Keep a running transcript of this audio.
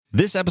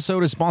This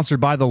episode is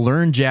sponsored by the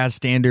Learn Jazz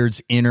Standards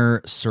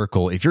Inner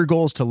Circle. If your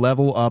goal is to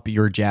level up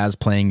your jazz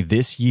playing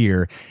this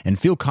year and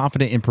feel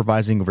confident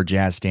improvising over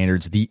jazz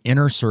standards, the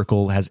Inner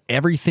Circle has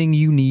everything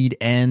you need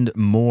and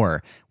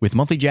more. With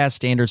monthly jazz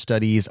standard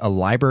studies, a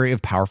library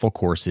of powerful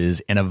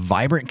courses, and a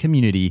vibrant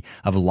community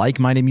of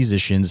like-minded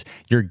musicians,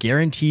 you're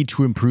guaranteed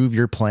to improve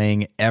your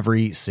playing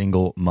every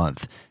single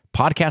month.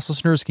 Podcast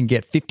listeners can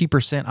get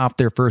 50% off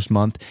their first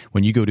month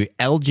when you go to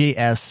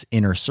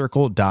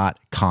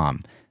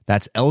ljsinnercircle.com.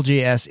 That's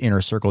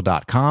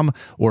ljsinnercircle.com,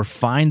 or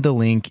find the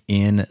link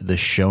in the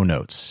show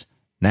notes.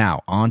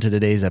 Now, on to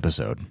today's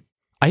episode.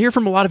 I hear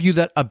from a lot of you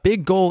that a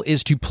big goal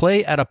is to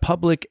play at a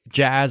public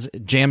jazz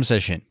jam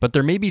session, but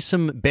there may be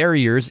some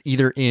barriers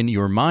either in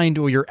your mind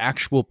or your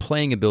actual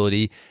playing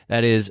ability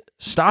that is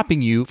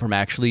stopping you from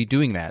actually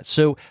doing that.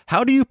 So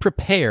how do you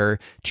prepare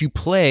to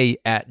play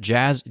at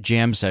jazz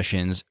jam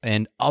sessions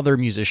and other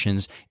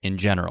musicians in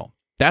general?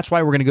 That's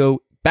why we're going to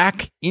go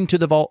back into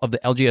the vault of the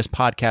LJS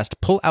podcast,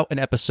 pull out an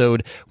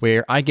episode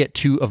where I get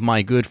two of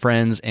my good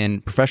friends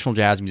and professional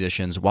jazz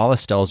musicians,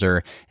 Wallace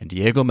Stelzer and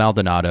Diego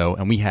Maldonado,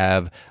 and we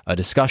have a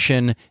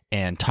discussion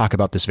and talk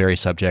about this very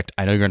subject.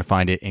 I know you're going to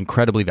find it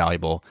incredibly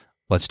valuable.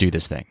 Let's do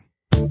this thing.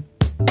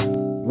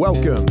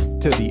 Welcome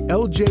to the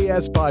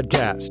LJS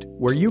podcast,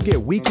 where you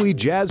get weekly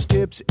jazz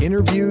tips,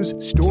 interviews,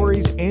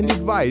 stories, and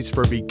advice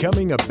for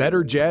becoming a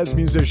better jazz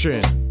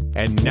musician.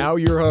 And now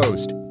your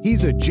host.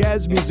 He's a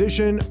jazz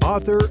musician,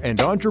 author, and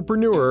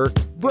entrepreneur,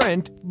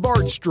 Brent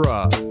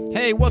Vaartstra.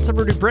 Hey, what's up,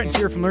 everybody? Brent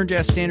here from Learn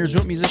Jazz Standards. We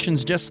want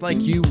musicians just like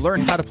you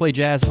learn how to play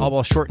jazz, all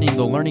while shortening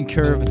the learning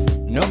curve,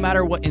 no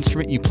matter what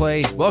instrument you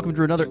play. Welcome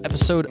to another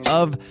episode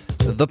of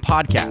the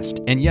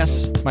podcast. And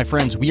yes, my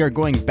friends, we are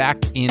going back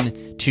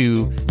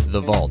into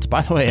the vault.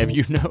 By the way,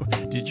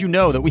 did you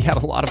know that we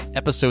have a lot of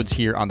episodes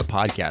here on the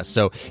podcast?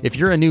 So if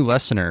you're a new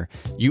listener,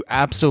 you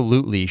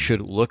absolutely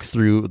should look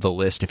through the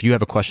list. If you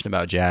have a question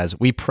about jazz,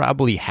 we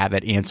probably have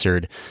it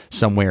answered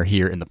somewhere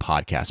here in the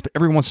podcast. But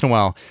every once in a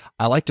while,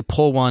 I like to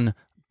pull one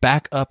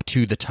back up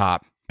to the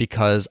top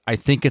because I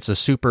think it's a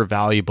super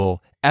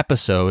valuable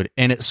episode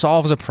and it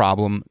solves a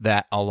problem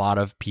that a lot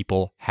of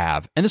people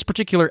have. And this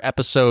particular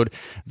episode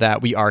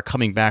that we are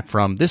coming back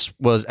from, this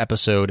was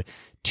episode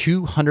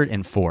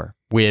 204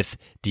 with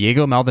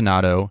Diego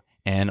Maldonado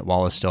and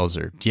Wallace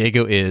Stelzer.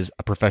 Diego is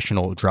a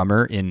professional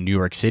drummer in New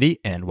York City,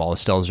 and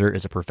Wallace Stelzer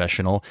is a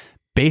professional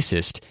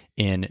bassist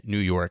in New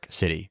York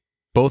City.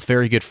 Both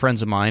very good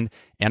friends of mine,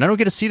 and I don't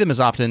get to see them as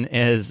often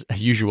as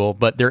usual,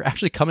 but they're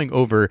actually coming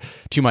over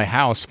to my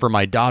house for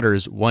my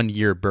daughter's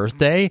 1-year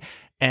birthday,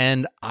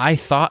 and I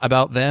thought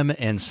about them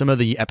and some of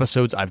the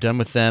episodes I've done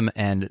with them,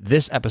 and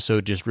this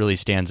episode just really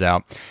stands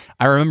out.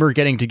 I remember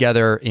getting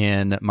together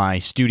in my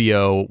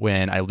studio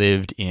when I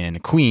lived in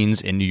Queens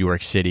in New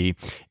York City,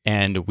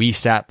 and we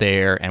sat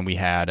there and we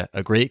had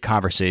a great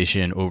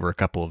conversation over a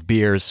couple of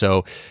beers.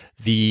 So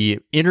the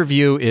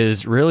interview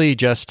is really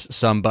just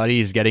some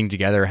buddies getting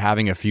together,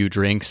 having a few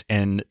drinks,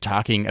 and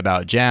talking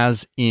about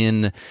jazz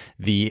in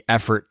the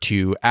effort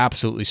to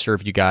absolutely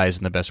serve you guys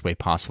in the best way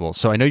possible.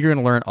 So I know you're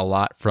going to learn a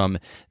lot from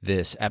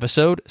this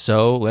episode,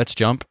 so let's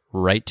jump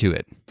right to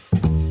it.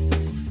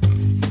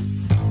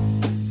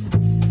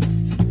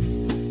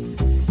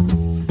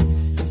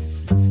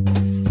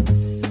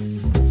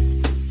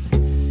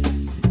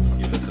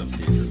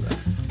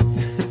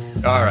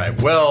 All right.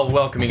 Well,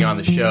 welcoming on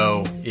the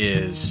show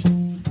is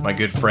my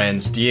good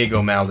friends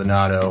Diego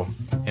Maldonado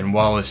and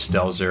Wallace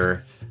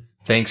Stelzer.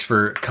 Thanks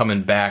for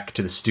coming back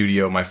to the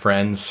studio, my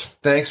friends.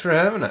 Thanks for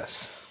having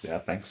us. Yeah,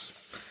 thanks.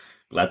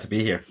 Glad to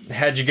be here.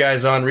 Had you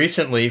guys on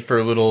recently for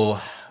a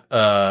little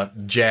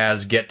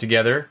jazz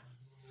get-together.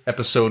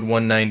 Episode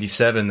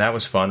 197. That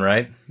was fun,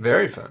 right?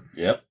 Very fun.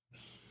 Yep.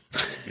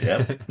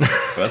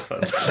 That's fun.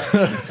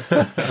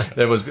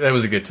 That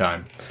was a good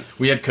time.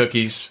 We had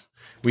cookies.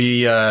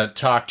 We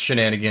talked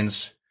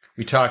shenanigans,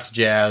 we talked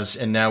jazz,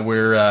 and now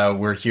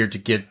we're here to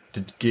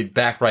get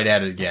back right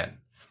at it again.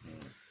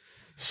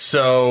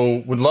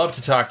 So, would love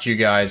to talk to you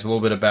guys a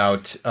little bit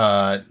about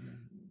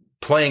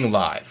playing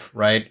live,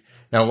 right?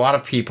 Now, a lot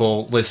of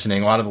people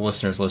listening, a lot of the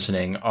listeners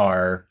listening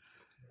are,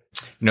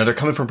 they're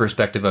coming from a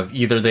perspective of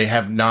either they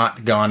have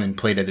not gone and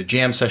played at a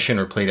jam session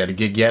or played at a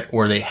gig yet,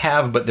 or they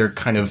have, but they're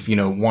kind of,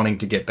 wanting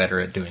to get better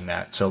at doing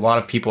that. So a lot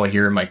of people I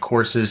hear in my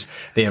courses,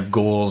 they have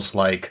goals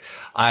like,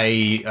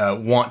 I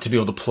want to be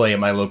able to play at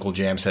my local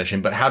jam session,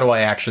 but how do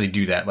I actually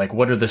do that? Like,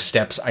 what are the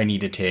steps I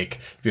need to take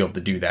to be able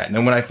to do that? And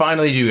then when I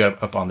finally do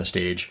get up on the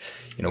stage,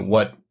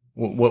 what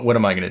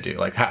am I going to do?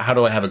 Like, how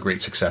do I have a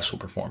great, successful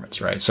performance,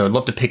 right? So I'd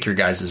love to pick your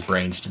guys'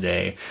 brains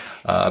today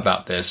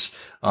about this.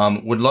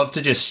 Would love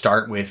to just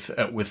start with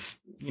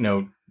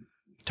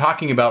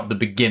talking about the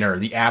beginner,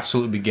 the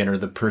absolute beginner,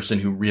 the person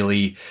who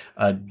really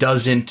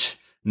doesn't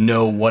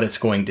know what it's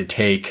going to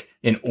take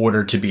in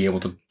order to be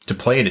able to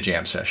play at a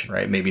jam session,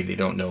 right? Maybe they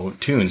don't know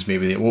tunes.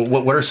 Maybe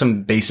what are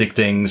some basic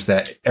things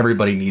that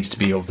everybody needs to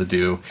be able to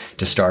do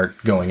to start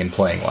going and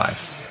playing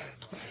live?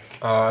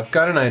 I've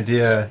got an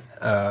idea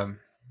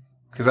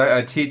because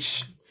I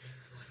teach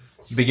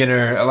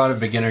a lot of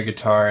beginner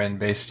guitar and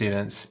bass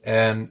students,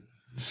 and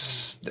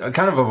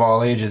kind of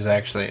all ages,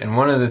 actually. And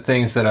one of the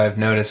things that I've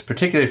noticed,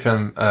 particularly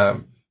from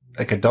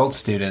like adult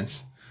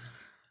students,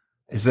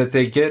 is that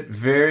they get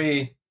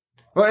very,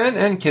 well,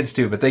 and kids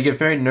too, but they get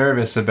very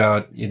nervous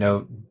about,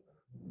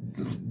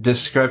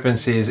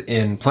 discrepancies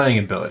in playing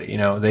ability.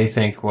 They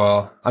think,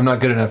 well, I'm not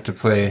good enough to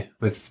play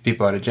with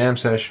people at a jam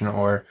session,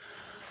 or,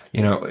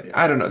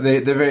 I don't know.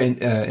 They're very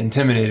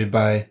intimidated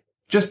by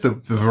just the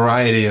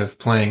variety of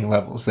playing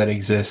levels that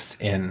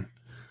exist in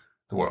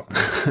the world.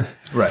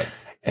 Right.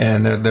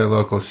 And their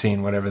local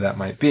scene, whatever that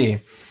might be.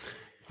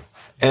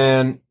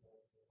 And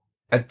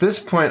at this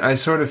point, I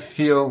sort of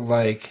feel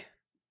like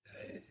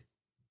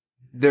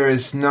there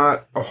is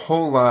not a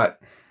whole lot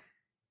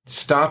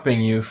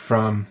stopping you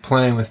from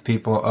playing with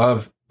people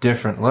of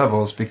different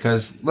levels,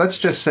 because let's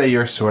just say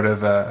you're sort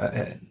of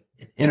an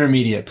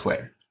intermediate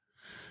player.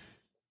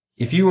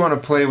 If you want to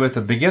play with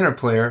a beginner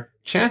player,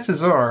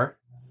 chances are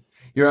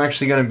you're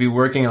actually going to be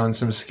working on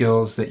some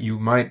skills that you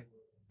might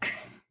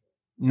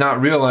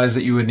not realize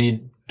that you would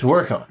need to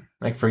work on.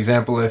 Like, for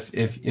example,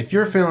 if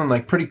you're feeling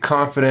like pretty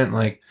confident,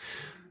 like,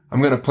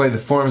 I'm going to play the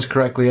forms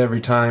correctly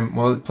every time,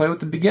 well, play with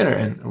the beginner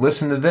and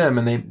listen to them,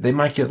 and they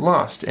might get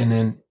lost. And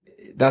then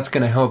that's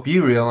going to help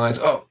you realize,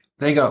 oh,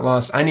 they got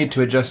lost. I need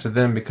to adjust to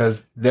them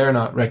because they're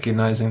not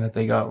recognizing that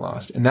they got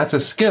lost. And that's a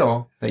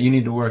skill that you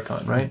need to work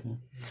on, right? Mm-hmm.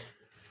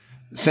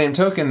 Same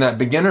token, that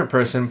beginner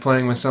person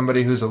playing with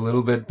somebody who's a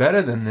little bit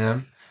better than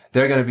them,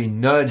 they're going to be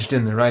nudged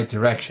in the right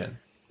direction.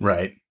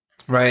 Right.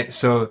 Right.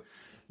 So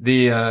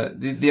the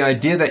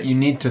idea that you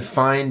need to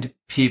find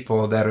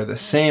people that are the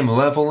same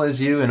level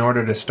as you in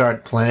order to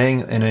start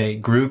playing in a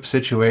group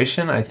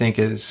situation, I think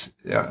is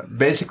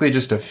basically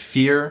just a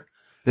fear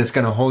that's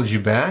going to hold you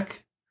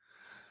back.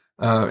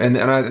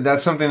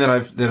 That's something that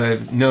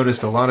I've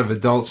noticed a lot of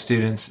adult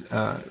students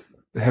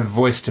have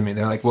voiced to me.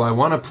 They're like, well, I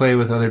want to play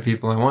with other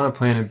people. I want to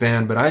play in a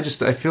band, but I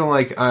feel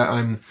like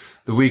I'm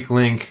the weak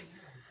link,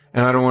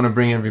 and I don't want to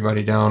bring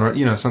everybody down,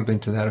 or, something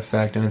to that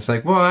effect. And it's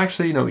like, well,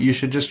 actually, you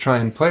should just try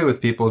and play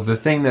with people. The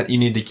thing that you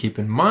need to keep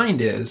in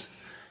mind is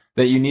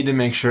that you need to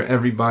make sure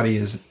everybody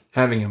is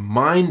having a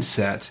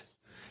mindset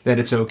that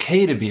it's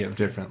okay to be of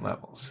different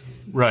levels.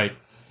 Right.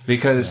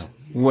 Because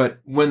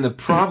when the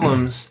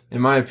problems,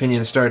 in my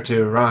opinion, start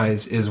to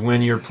arise is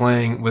when you're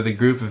playing with a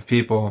group of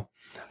people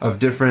of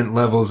different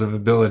levels of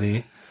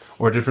ability,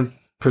 or different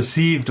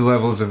perceived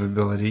levels of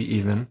ability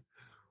even,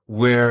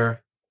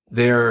 where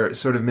their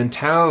sort of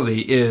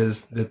mentality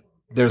is that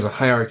there's a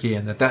hierarchy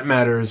and that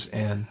matters,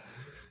 and,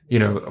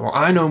 well,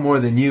 I know more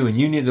than you and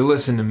you need to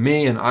listen to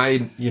me, and I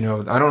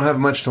don't have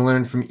much to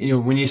learn from you.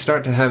 When you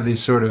start to have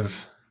these sort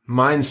of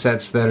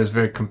mindsets that is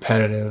very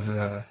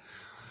competitive,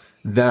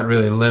 that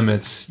really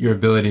limits your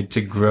ability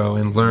to grow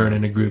and learn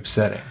in a group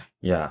setting.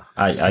 Yeah,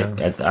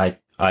 I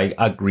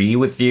agree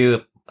with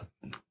you.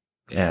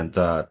 And,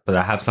 but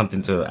I have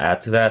something to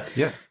add to that.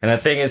 Yeah. And the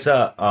thing is,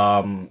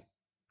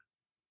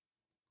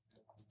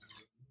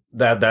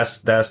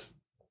 that's,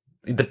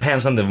 it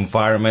depends on the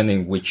environment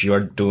in which you're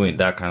doing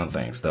that kind of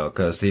things, though.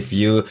 Cause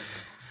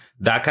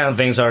that kind of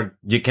things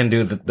you can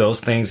do those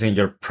things in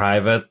your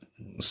private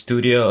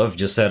studio of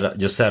just set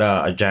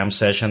a jam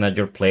session at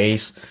your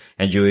place,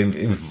 and you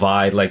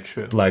invite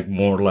like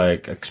more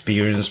like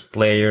experienced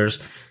players.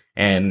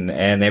 And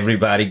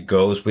everybody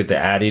goes with the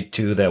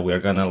attitude that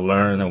we're going to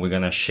learn and we're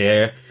going to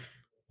share.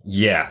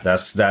 Yeah,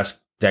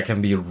 that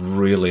can be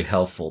really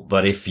helpful.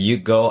 But if you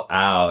go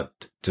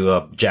out to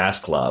a jazz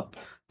club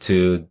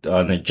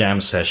on a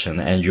jam session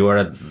and you're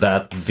at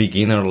that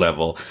beginner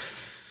level,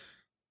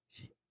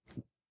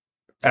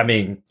 I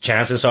mean,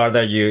 chances are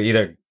that you're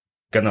either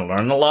gonna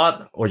learn a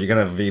lot, or you're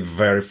gonna be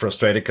very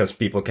frustrated because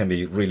people can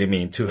be really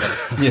mean too.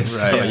 Yes,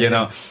 so,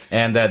 right.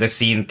 And the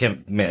scene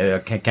can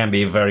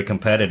be very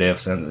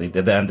competitive, and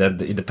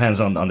it depends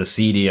on the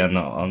city and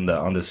on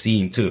the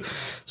scene too.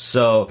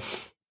 So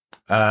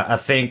I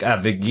think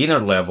at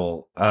beginner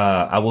level,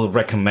 I will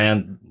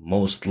recommend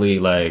mostly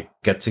like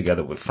get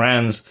together with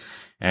friends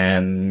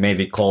and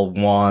maybe call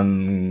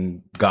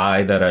one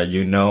guy that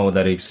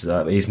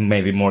that is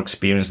maybe more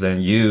experienced than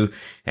you,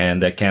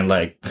 and that can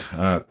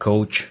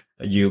coach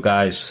you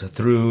guys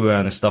through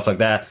and stuff like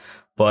that.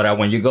 But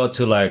when you go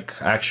to like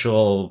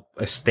actual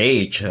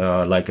stage,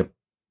 like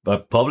a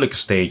public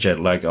stage at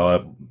like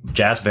a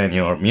jazz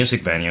venue or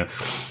music venue,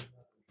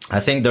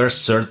 I think there are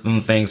certain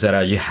things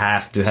that you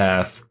have to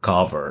have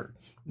covered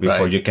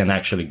before you can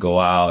actually go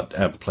out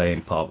and play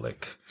in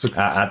public. So,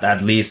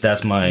 at least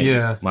that's my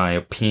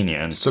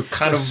opinion. So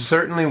kind of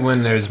certainly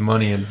when there's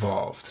money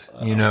involved,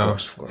 of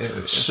course.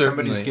 If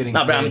somebody's getting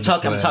no, but I'm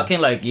talking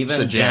like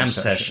even jam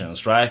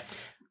sessions, right?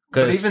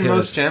 But even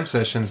most jam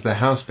sessions, the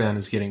house band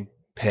is getting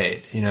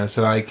paid,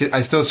 so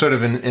I still sort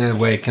of in a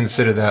way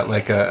consider that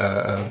like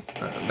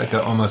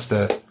almost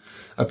a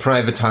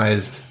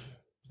privatized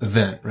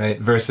event, right?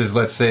 Versus,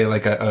 let's say,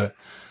 like a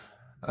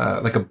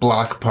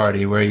block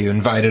party where you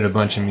invited a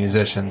bunch of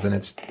musicians and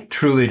it's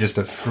truly just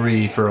a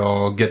free for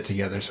all get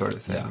together sort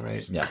of thing,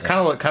 right? Yeah. Kind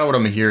of what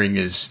I'm hearing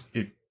is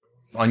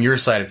on your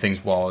side of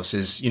things, Wallace,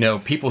 is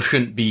people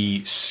shouldn't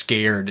be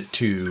scared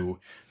to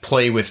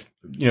play with,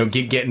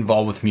 get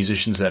involved with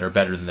musicians that are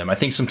better than them. I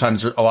think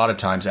sometimes, a lot of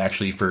times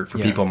actually for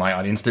people in my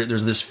audience,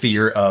 there's this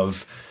fear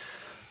of,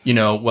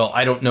 well,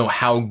 I don't know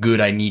how good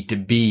I need to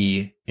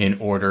be in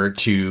order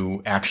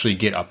to actually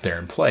get up there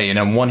and play. And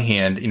on one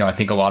hand, I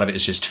think a lot of it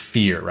is just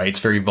fear, right? It's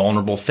a very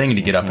vulnerable thing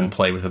to get up and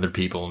play with other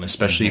people. And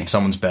especially if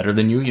someone's better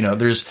than you,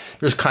 there's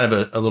kind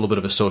of a little bit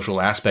of a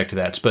social aspect to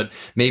that. But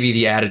maybe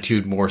the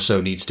attitude more so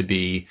needs to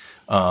be,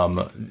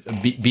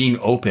 being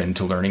open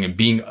to learning and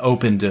being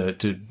open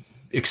to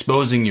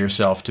exposing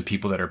yourself to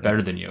people that are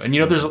better than you. And,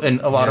 there's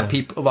a lot of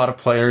people, a lot of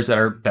players that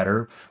are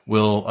better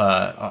will,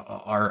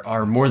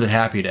 are more than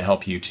happy to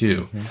help you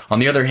too. On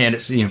the other hand,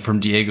 it's,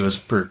 from Diego's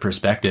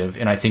perspective,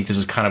 and I think this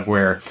is kind of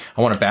where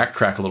I want to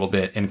backtrack a little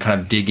bit and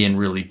kind of dig in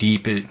really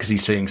deep, because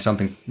he's saying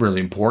something really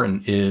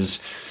important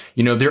is,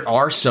 there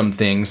are some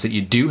things that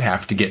you do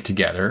have to get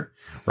together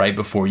right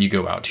before you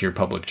go out to your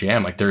public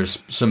jam. Like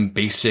there's some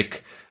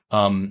basic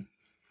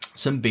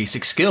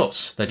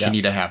skills that you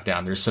need to have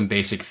down. There's some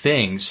basic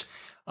things.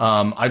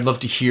 I'd love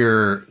to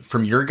hear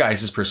from your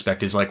guys'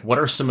 perspectives, like what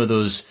are some of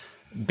those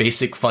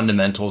basic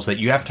fundamentals that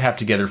you have to have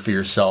together for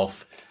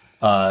yourself,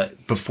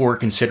 before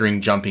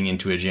considering jumping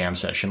into a jam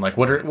session? Like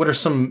what are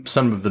some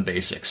of the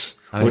basics?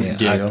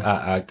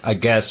 I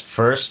guess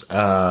first,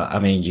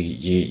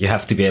 you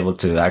have to be able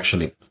to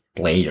actually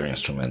play your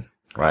instrument,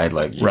 right?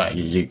 Like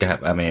you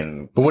have,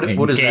 but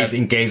what is that?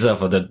 In case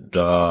of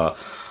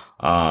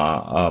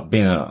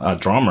being a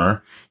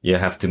drummer, you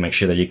have to make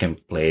sure that you can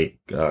play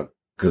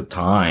good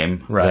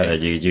time, right?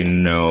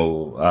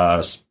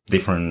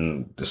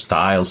 Different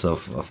styles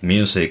of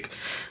music,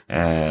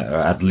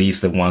 at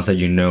least the ones that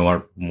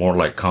are more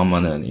like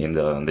common in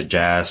the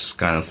jazz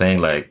kind of thing.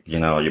 Like you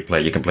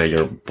can play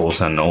your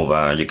bossa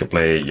nova, you can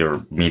play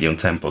your medium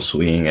tempo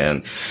swing,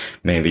 and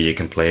maybe you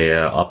can play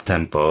up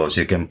tempos.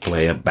 You can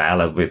play a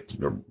ballad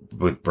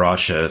with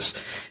brushes.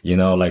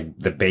 Like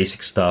the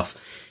basic stuff.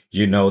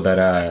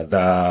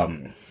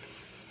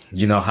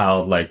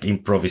 How like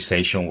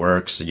improvisation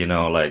works.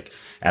 Like.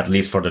 At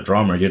least for the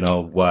drummer,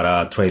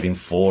 what trading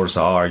fours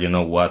are,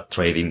 what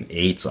trading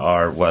eights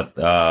are, what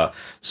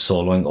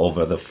soloing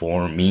over the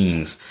four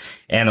means.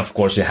 And of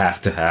course, you have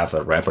to have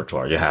a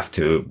repertoire. You have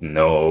to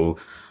know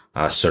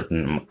a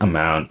certain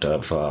amount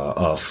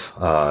of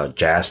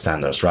jazz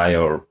standards, right?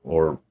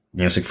 Or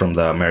music from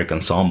the American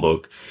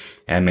Songbook,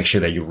 and make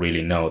sure that you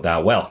really know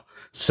that well.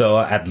 So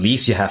at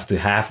least you have to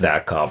have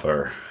that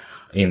cover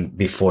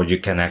before you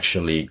can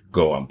actually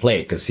go and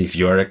play. Because if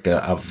you're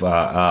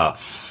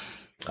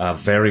a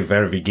very,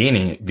 very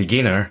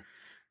beginner,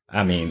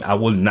 I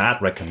would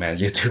not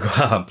recommend you to go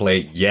out and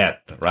play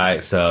yet,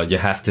 right? So you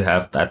have to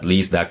have at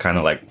least that kind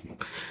of like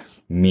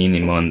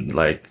minimum,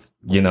 like,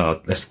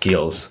 the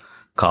skills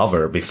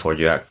cover before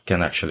you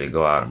can actually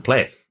go out and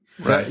play.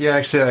 Right. Yeah,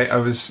 actually,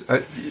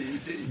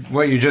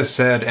 what you just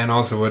said, and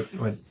also what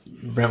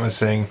Brent was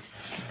saying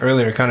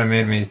earlier kind of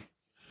made me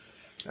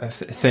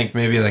think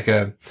maybe like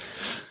an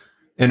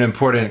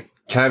important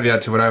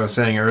caveat to what I was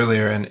saying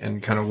earlier,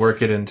 and kind of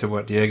work it into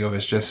what Diego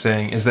was just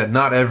saying, is that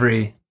not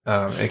every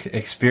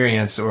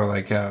experience or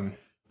like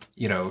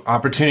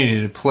opportunity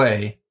to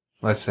play,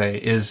 let's say,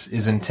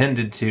 is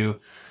intended to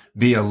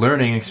be a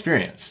learning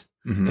experience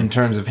in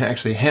terms of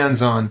actually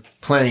hands-on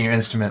playing your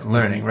instrument and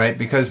learning, right?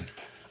 Because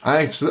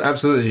I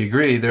absolutely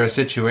agree. There are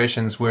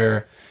situations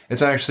where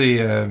it's actually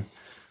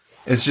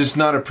it's just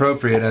not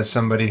appropriate as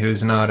somebody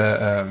who's not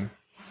a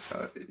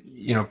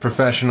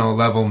professional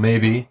level,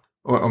 maybe.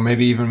 Or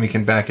maybe even we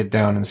can back it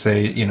down and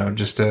say,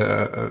 just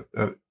a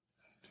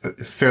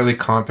fairly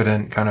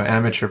competent kind of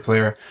amateur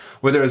player,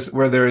 where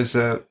there's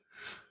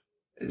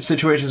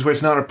situations where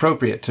it's not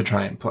appropriate to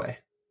try and play,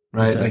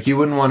 right? Exactly. Like you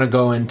wouldn't want to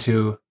go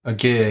into a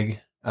gig,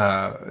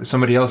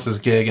 somebody else's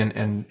gig, and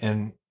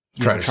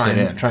try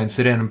and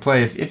sit in and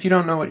play if you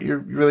don't know what you're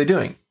really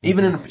doing.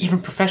 Even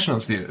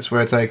professionals do this,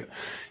 where it's like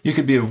you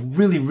could be a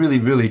really, really,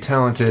 really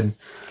talented,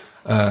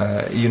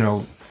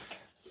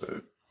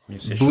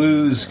 musician,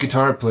 blues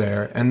guitar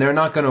player, and they're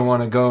not going to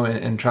want to go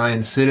and try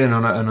and sit in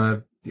on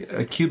a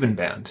Cuban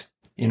band.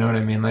 You know what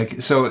I mean?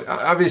 Like, so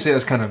obviously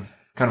that's kind of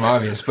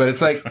obvious, but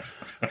it's like,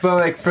 but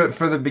like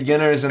for the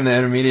beginners and the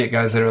intermediate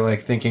guys that are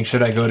like thinking,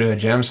 should I go to a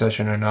jam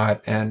session or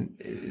not? And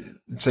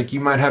it's like,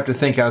 you might have to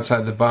think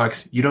outside the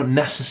box. You don't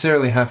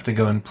necessarily have to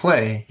go and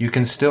play. You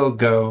can still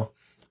go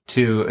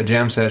to a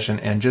jam session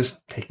and just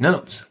take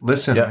notes,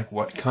 listen, like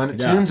what kind of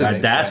tunes are they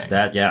playing?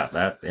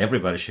 That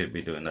everybody should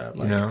be doing that.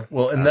 Like,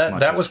 well, and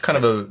that was kind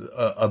of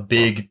a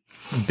big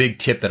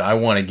tip that I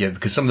want to give,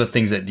 because some of the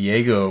things that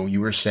Diego,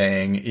 you were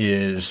saying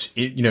is,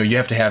 you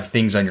have to have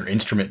things on your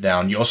instrument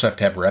down. You also have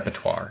to have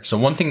repertoire. So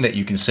one thing that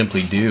you can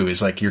simply do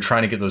is like, you're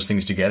trying to get those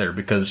things together,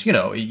 because,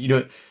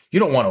 you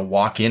don't want to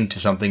walk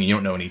into something and you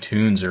don't know any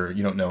tunes or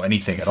you don't know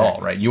anything at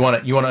all, right? You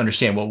want to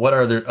understand, well, what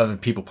are other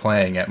people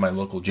playing at my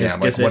local jam?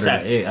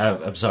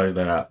 I'm sorry,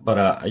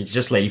 but it's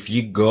just like, if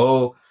you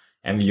go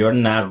and you're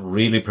not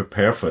really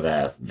prepared for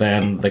that,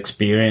 then the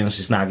experience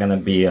is not going to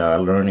be a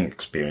learning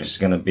experience. It's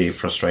going to be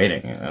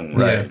frustrating, and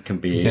it can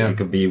be it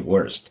could be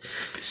worse.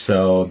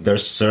 So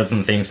there's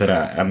certain things that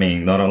I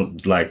mean, not all,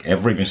 like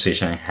every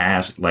musician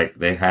has, like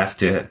they have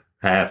to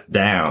have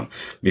down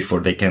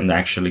before they can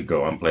actually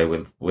go and play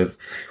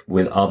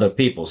with other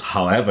people's.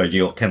 However,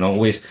 you can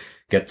always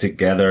get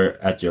together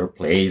at your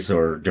place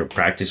or your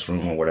practice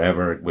room or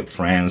whatever with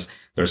friends.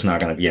 There's not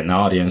going to be an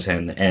audience,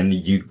 and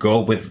you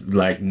go with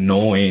like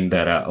knowing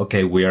that,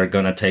 okay, we are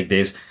going to take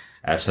this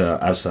as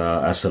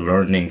a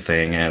learning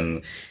thing.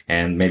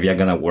 And maybe I'm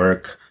going to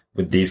work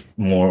with this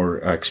more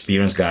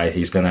experienced guy.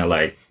 He's going to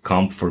like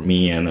come for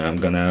me, and I'm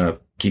going to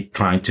keep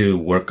trying to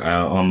work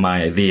on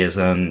my ideas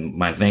and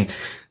my thing.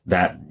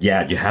 That,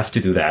 yeah, you have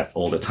to do that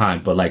all the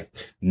time, but like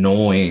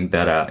knowing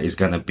that, is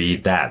going to be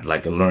that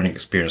like a learning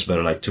experience.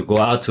 But like to go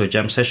out to a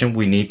jam session,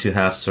 we need to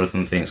have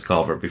certain things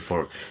covered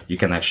before you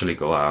can actually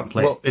go out and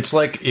play. Well, it's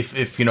like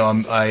if you know,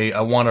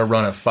 I want to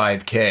run a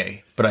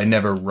 5K, but I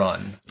never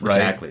run,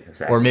 right? Exactly.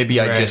 Or maybe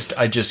I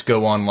just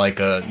go on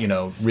like a, you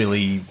know,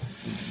 really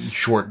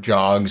short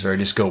jogs, or I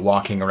just go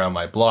walking around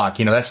my block.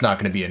 You know, that's not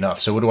going to be enough.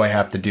 So what do I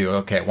have to do?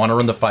 Okay, I want to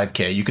run the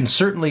 5K. You can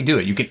certainly do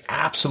it. You can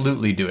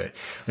absolutely do it.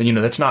 And you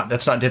know, that's not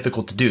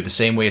difficult to do. The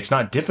same way it's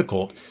not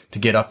difficult to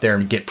get up there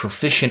and get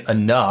proficient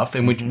enough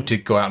and to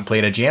go out and play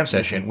at a jam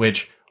session,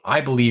 which I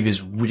believe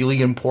is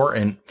really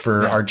important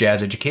for our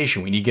jazz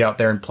education. We need to get out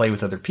there and play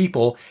with other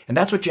people. And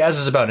that's what jazz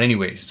is about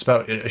anyways. It's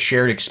about a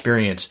shared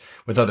experience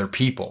with other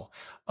people.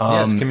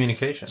 It's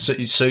communication.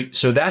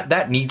 So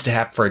that needs to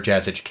happen for our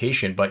jazz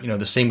education. But, you know,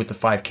 the same with the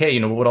 5K, you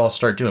know, what I'll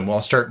start doing? Well,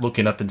 I'll start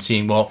looking up and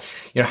seeing, well,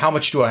 you know, how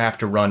much do I have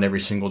to run every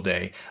single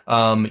day?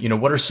 You know,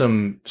 what are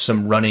some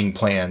running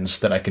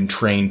plans that I can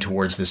train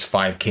towards this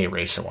 5K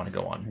race I want to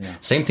go on? Yeah.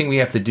 Same thing we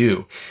have to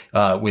do,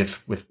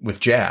 with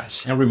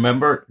jazz. And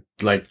remember,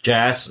 like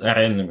jazz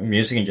and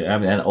music,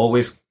 and I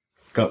always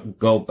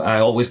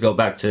go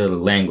back to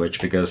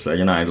language, because,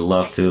 you know, I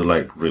love to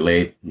like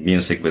relate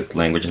music with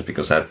languages,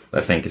 because I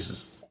think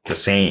it's the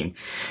same.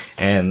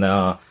 And,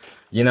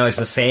 you know, it's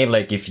the same.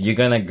 Like if you're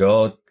going to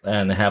go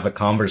and have a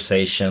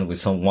conversation with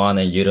someone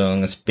and you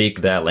don't speak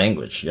that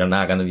language, you're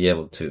not going to be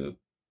able to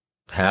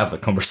have a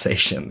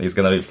conversation. It's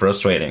going to be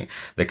frustrating.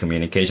 The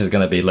communication is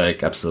going to be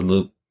like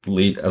absolutely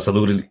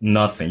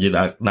nothing. You're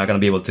not going to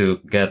be able to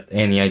get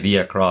any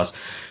idea across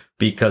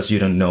because you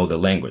don't know the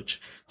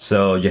language.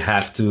 So you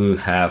have to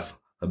have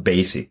a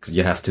basic.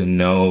 You have to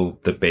know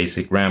the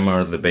basic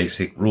grammar, the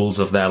basic rules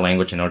of that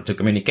language in order to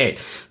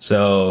communicate.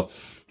 So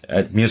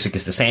music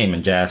is the same,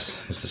 and jazz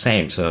is the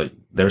same. So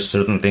there's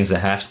certain things that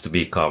have to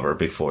be covered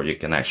before you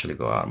can actually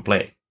go out and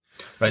play.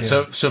 Right.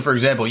 Yeah. So for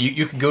example,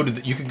 you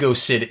could go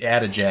sit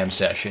at a jam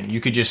session.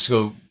 You could just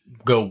go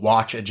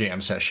watch a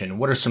jam session.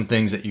 What are some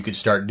things that you could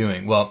start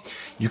doing? Well,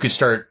 you could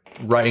start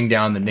writing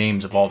down the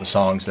names of all the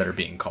songs that are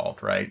being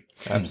called, right?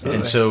 Absolutely.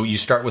 And so you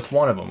start with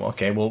one of them.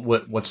 Okay, well,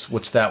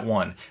 what's that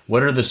one?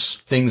 What are the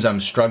things I'm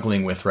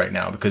struggling with right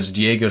now? Because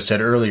Diego said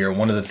earlier,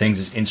 one of the things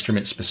is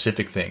instrument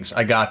specific things.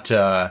 I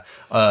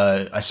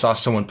saw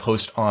someone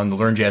post on the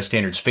Learn Jazz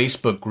Standards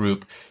Facebook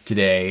group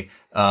today.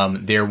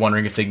 They're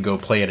wondering if they can go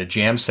play at a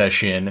jam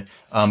session,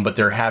 but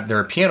they're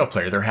a piano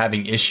player. They're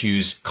having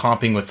issues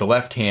comping with the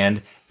left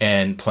hand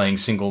and playing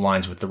single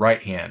lines with the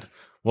right hand.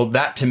 Well,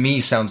 that to me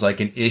sounds like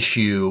an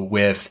issue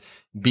with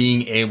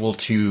being able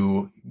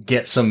to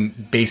get some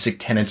basic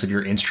tenets of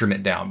your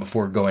instrument down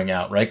before going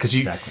out, right? Because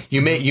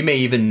you may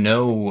even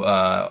know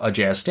a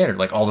jazz standard,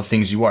 like All the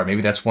Things You Are.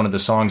 Maybe that's one of the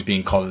songs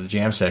being called at the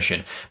jam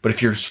session. But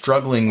if you're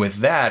struggling with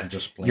that,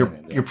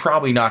 you're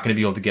probably not going to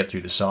be able to get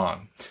through the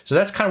song. So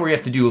that's kind of where you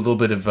have to do a little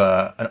bit of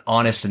an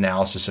honest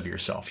analysis of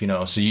yourself, you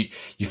know. So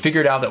you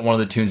figured out that one of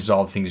the tunes is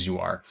All the Things You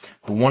Are.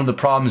 But one of the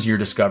problems you're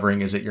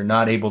discovering is that you're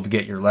not able to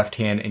get your left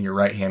hand and your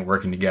right hand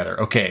working together.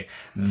 Okay,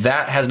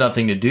 that has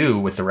nothing to do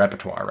with the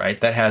repertoire, right?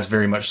 That has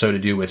very much so to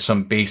do with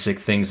some basic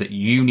things that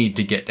you need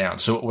to get down.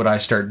 So what would I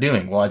start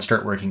doing? Well, I'd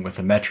start working with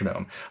a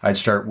metronome. I'd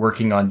start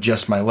working on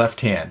just my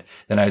left hand.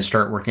 Then I'd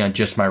start working on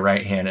just my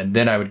right hand. And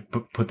then I would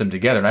put them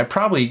together. And I'd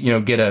probably, you know,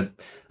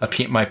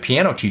 get my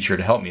piano teacher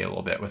to help me a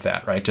little bit with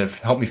that, right? To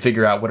help me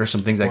figure out what are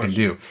some things I can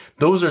do.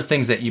 Those are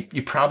things that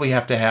you probably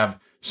have to have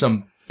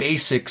some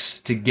basics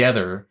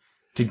together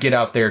to get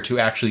out there to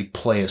actually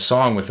play a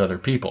song with other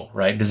people,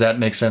 right? Does that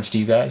make sense to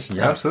you guys?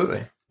 Yeah,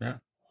 absolutely. Yeah.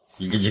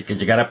 You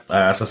gotta,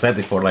 as I said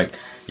before, like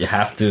you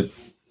have to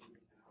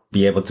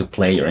be able to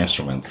play your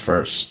instrument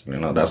first. You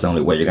know, that's the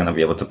only way you're gonna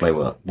be able to play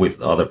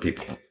with other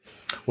people.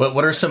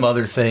 What are some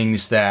other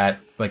things that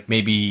like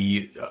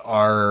maybe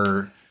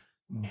are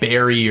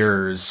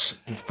barriers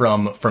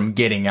from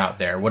getting out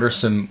there? What are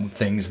some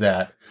things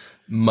that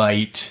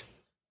might,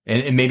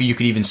 and maybe you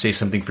could even say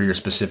something for your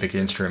specific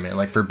instrument,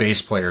 like for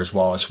bass players,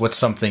 Wallace, what's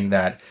something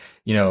that,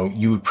 you know,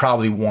 you would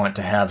probably want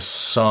to have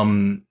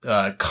some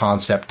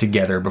concept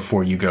together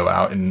before you go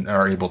out and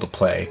are able to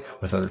play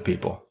with other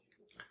people?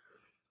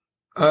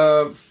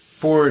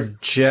 For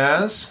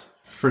jazz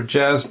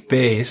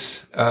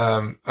bass,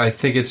 I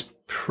think it's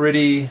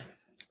pretty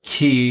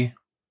key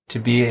to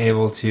be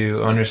able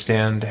to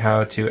understand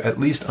how to, at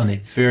least on a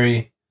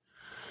very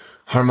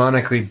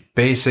harmonically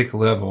basic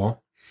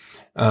level,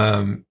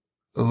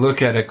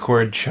 look at a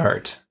chord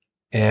chart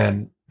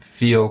and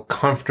feel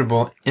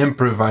comfortable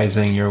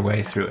improvising your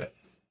way through it.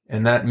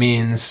 And that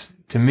means,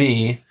 to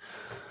me,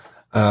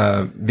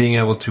 being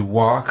able to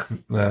walk,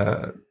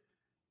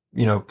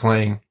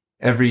 playing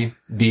every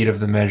beat of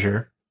the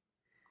measure,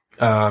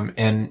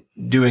 and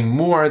doing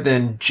more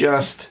than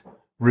just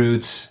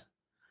roots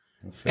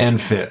and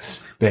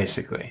fifths,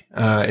 basically.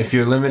 If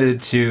you're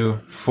limited to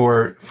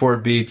four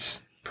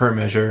beats per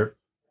measure,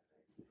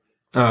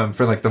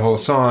 for like the whole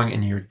song,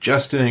 and you're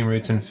just doing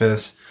roots and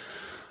fifths,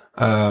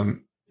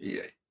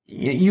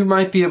 you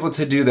might be able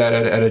to do that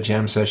at a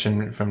jam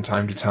session from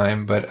time to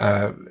time, but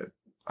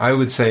I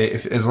would say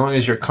as long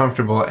as you're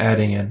comfortable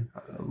adding in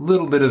a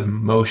little bit of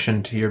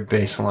motion to your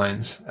bass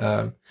lines,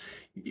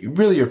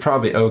 you're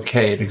probably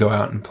okay to go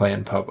out and play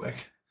in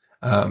public.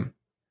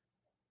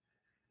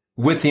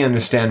 With the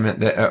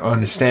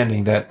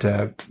understanding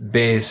that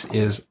bass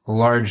is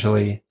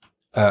largely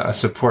a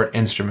support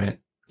instrument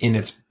in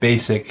its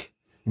basic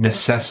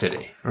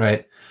necessity,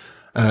 right?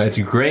 It's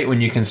great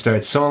when you can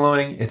start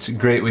soloing. It's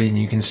great when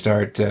you can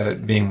start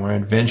being more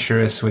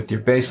adventurous with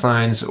your bass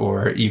lines,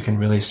 or you can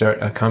really start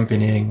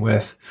accompanying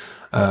with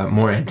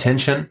more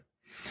intention.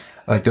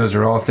 Like, those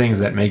are all things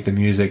that make the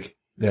music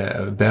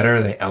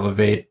better. They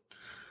elevate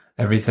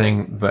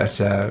everything. But,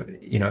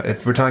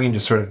 if we're talking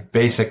just sort of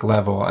basic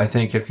level, I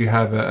think if you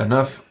have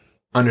enough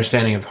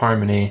understanding of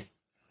harmony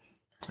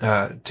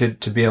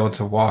to be able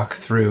to walk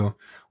through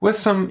with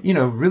some,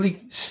 really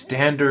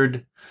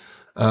standard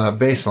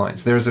bass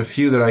lines. There's a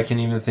few that I can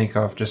even think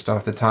of just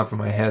off the top of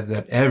my head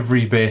that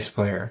every bass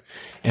player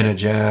in a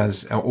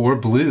jazz or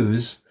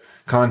blues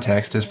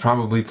context has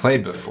probably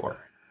played before,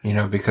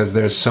 because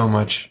there's so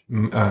much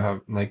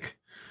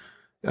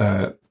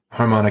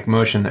harmonic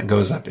motion that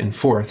goes up in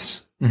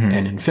fourths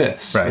and in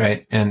fifths,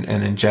 right? And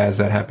in jazz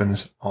that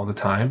happens all the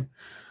time.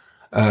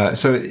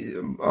 So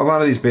a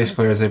lot of these bass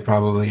players, they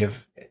probably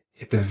have,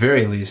 at the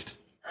very least,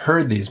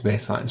 heard these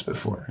bass lines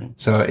before.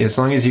 So as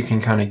long as you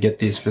can kind of get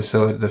the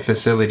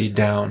facility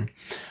down,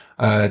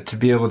 to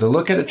be able to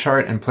look at a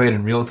chart and play it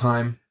in real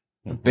time,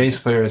 a bass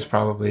player has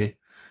probably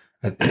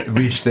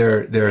reached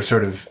their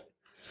sort of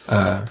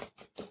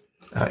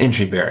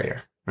entry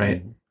barrier,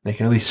 right? They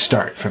can at least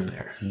start from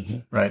there.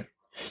 Right.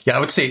 Yeah, I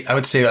would say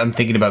I'm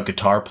thinking about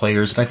guitar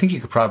players, and I think you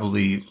could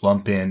probably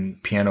lump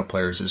in piano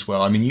players as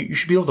well. I mean, you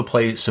should be able to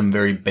play some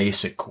very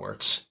basic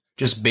chords.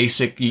 Just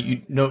basic,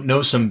 you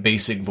know some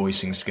basic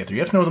voicings to get through.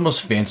 You have to know the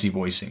most fancy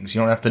voicings. You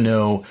don't have to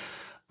know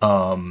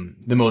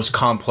the most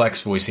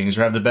complex voicings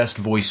or have the best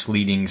voice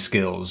leading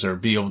skills or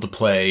be able to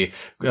play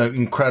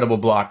incredible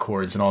block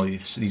chords and all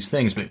these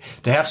things. But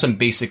to have some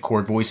basic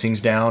chord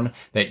voicings down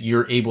that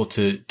you're able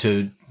to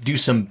do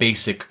some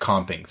basic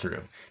comping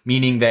through,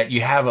 meaning that you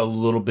have a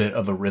little bit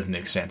of a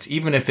rhythmic sense,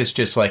 even if it's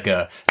just like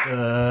a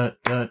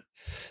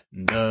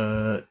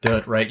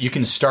right? You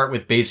can start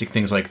with basic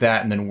things like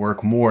that and then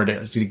work more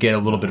to get a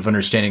little bit of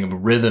understanding of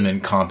rhythm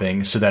and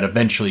comping so that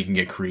eventually you can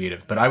get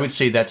creative. But I would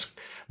say that's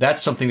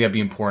something that'd be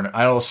important.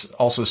 I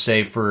also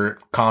say for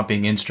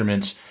comping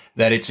instruments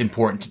that it's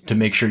important to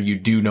make sure you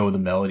do know the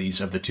melodies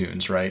of the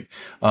tunes, right?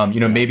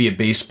 Maybe a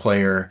bass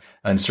player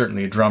and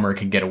certainly a drummer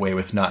can get away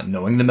with not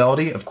knowing the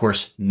melody. Of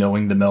course,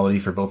 knowing the melody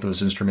for both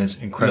those instruments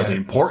incredibly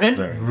important.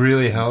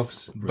 Really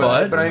helps.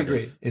 But I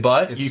agree.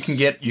 You can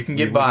get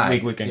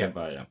by. We can get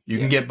by. Yeah. You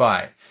can get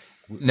by.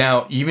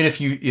 Now, even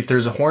if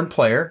there's a horn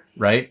player,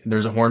 right?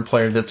 There's horn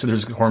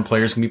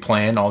players can be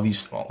playing all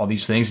these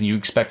things, and you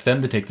expect them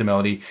to take the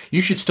melody.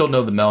 You should still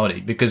know the melody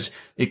because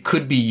it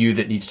could be you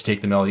that needs to take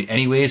the melody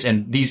anyways,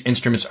 and these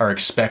instruments are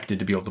expected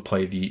to be able to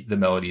play the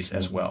melodies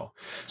as well.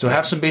 So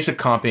have some basic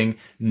comping,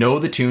 know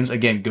the tunes.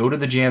 Again, go to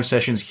the jam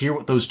sessions, hear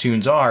what those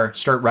tunes are,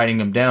 start writing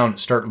them down,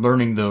 start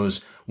learning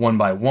those one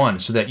by one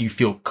so that you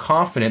feel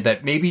confident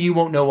that maybe you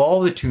won't know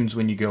all the tunes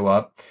when you go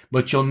up,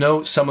 but you'll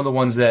know some of the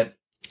ones that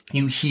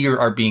you hear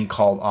are being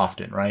called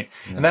often, right?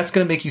 Yeah. And that's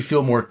going to make you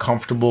feel more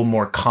comfortable,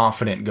 more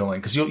confident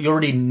going because you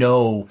already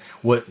know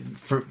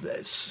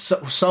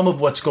some of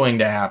what's going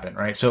to happen,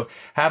 right? So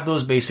have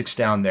those basics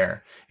down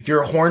there. If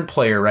you're a horn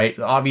player, right,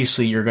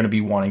 obviously you're going to be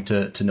wanting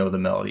to know the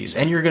melodies,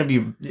 and you're going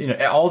to be,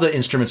 all the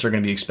instruments are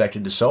going to be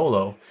expected to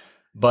solo.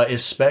 But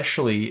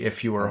especially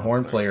if you are a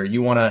horn player,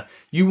 you want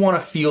to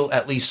feel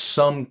at least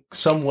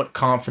somewhat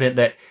confident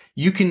that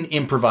you can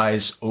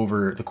improvise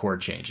over the chord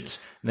changes.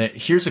 Now,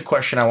 here's a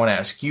question I want to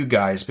ask you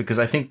guys because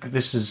I think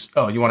this is.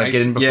 Oh, you want to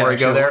get in before I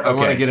go there? I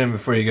want to get in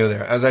before you go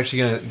there. I was actually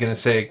going to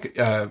say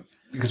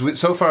because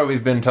so far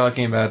we've been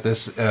talking about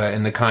this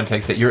in the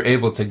context that you're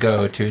able to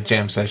go to a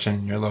jam session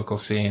in your local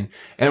scene,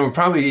 and we're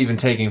probably even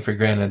taking for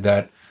granted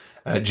that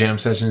jam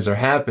sessions are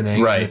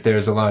happening. Right. That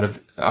there's a lot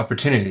of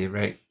opportunity.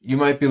 Right. You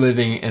might be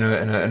living in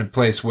a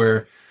place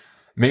where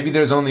maybe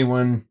there's only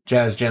one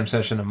jazz jam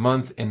session a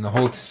month in the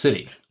whole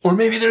city. Or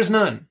maybe there's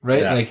none,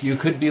 right? Yeah. Like you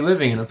could be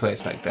living in a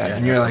place like that.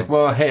 And you're like,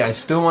 well, hey, I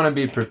still want to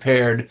be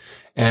prepared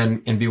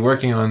and be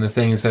working on the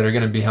things that are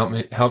going to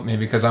help me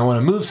because I want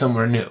to move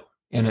somewhere new,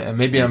 and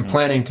maybe I'm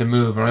planning to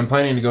move, or I'm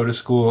planning to go to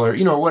school, or,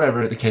 you know,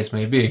 whatever the case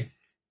may be.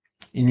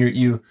 And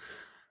you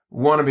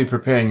want to be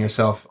preparing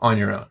yourself on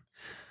your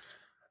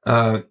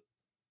own.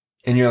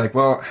 And you're like,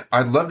 well,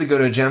 I'd love to go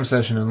to a jam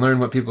session and learn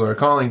what people are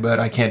calling,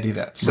 but I can't do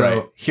that.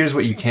 So here's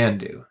what you can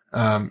do.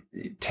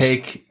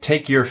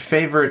 Take your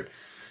favorite,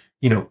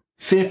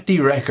 50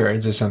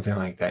 records or something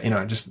like that,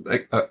 just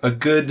like a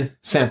good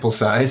sample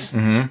size,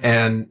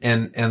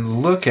 and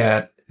look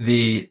at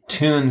the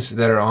tunes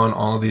that are on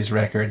all of these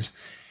records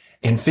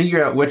and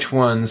figure out which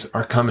ones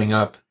are coming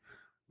up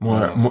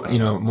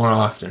more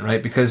often,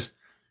 right? Because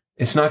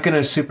it's not going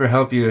to super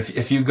help you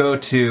if you go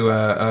to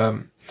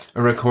a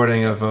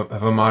recording of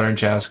a modern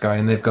jazz guy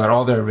and they've got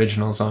all their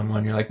originals on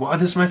one. You're like, wow,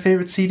 this is my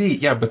favorite CD.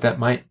 Yeah, but that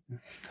might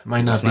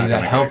not be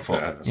that helpful,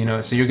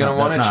 So you're going to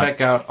want to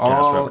check out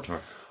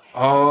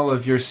all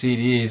of your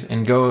CDs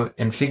and go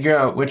and figure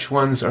out which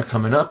ones are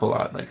coming up a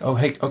lot. Like, oh,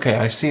 hey, okay,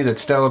 I see that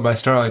Stella by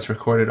Starlight's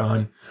recorded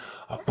on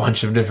a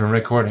bunch of different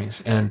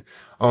recordings, and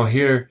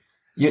here.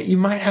 You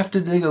might have to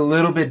dig a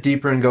little bit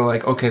deeper and go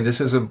like, okay,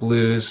 this is a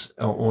blues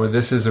or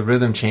this is a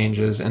rhythm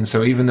changes. And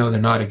so even though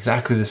they're not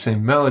exactly the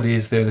same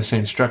melodies, they're the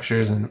same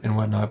structures and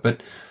whatnot.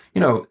 But,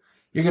 you're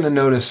going to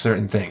notice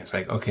certain things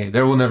like, okay,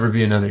 There Will Never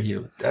Be Another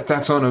You.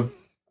 That's on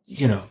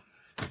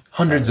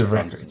hundreds of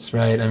records,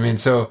 right? I mean,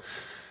 so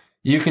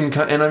you can,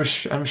 and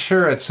I'm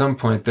sure at some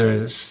point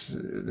there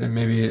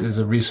maybe there's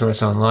a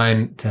resource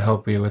online to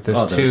help you with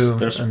this too.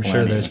 I'm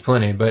sure there's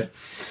plenty, but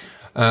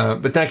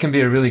that can be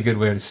a really good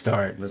way to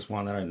start. There's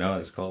one that I know.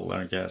 It's called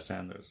Learn Jazz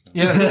Standards.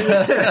 Yeah.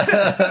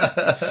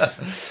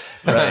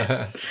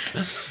 Right.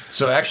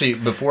 So actually,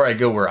 before I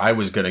go where I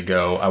was going to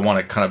go, I want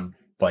to kind of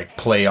like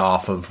play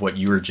off of what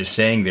you were just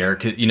saying there,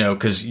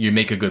 because you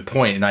make a good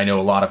point, and I know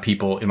a lot of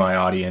people in my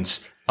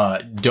audience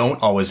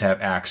don't always have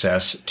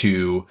access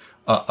to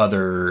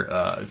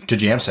to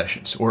jam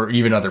sessions or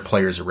even other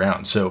players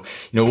around. So,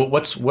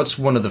 what's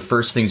one of the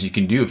first things you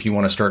can do if you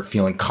want to start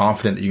feeling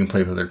confident that you can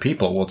play with other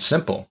people? Well, it's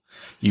simple.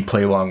 You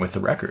play along with the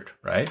record,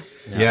 right?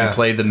 Yeah. You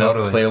play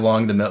play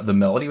along the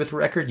melody with the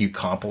record. You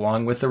comp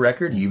along with the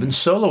record. You even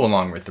solo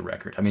along with the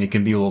record. I mean, it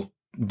can be a little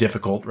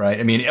difficult, right?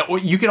 I mean,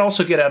 you can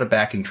also get out a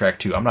backing track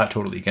too. I'm not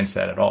totally against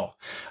that at all,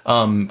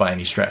 by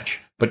any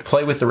stretch. But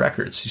play with the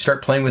records. You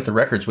start playing with the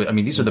records.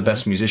 These are the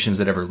best musicians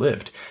that ever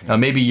lived. Now,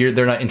 maybe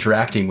they're not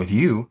interacting with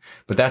you,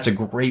 but that's a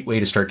great way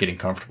to start getting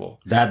comfortable.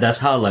 That's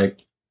how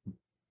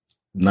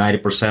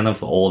 90%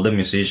 of all the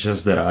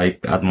musicians that I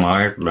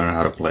admire learn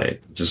how to play.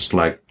 Just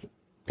like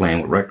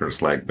playing with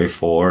records, like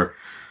before.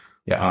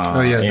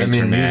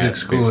 Internet, music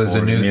school is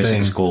a new music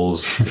thing.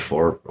 Schools,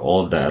 before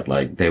all that,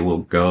 like they will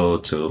go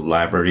to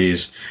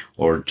libraries,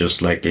 or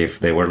just like if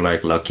they were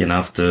like lucky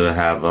enough to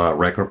have a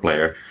record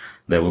player,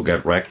 they will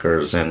get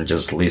records and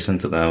just listen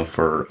to them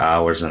for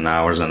hours and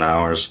hours and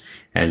hours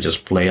and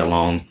just play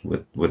along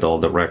with all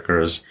the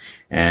records.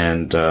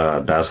 And,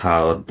 that's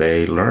how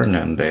they learn,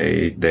 and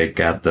they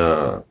get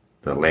the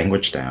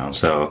language down.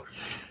 So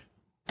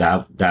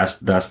that's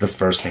the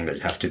first thing that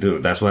you have to do.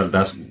 And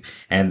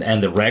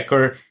the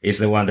record is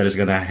the one that is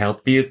going to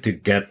help you to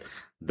get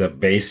the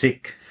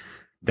basic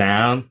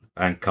down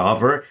and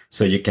cover,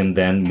 so you can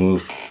then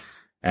move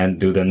and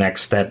do the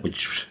next step,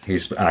 which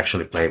is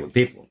actually play with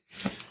people.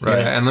 Right.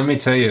 Yeah, and let me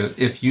tell you,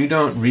 if you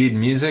don't read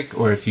music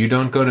or if you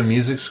don't go to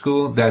music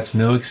school, that's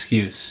no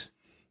excuse.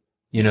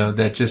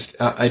 That just,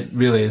 it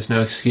really is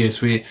no excuse.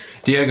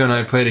 Diego and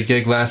I played a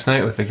gig last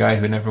night with a guy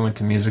who never went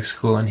to music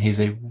school, and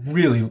he's a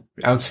really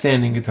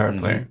outstanding guitar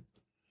player.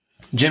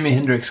 Jimi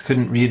Hendrix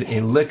couldn't read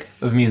a lick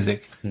of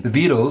music. The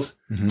Beatles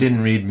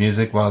didn't read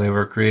music while they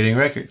were creating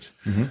records.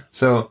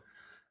 So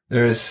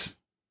there's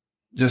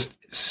just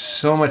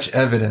so much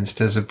evidence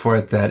to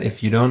support that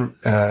if you don't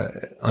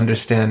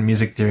understand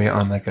music theory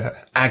on like a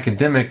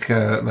academic,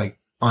 like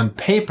on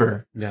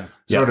paper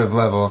sort of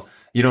level,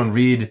 you don't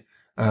read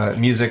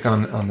music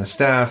on the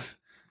staff,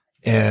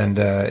 and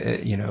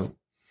you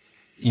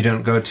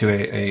don't go to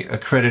a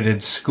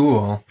accredited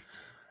school,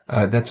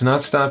 that's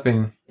not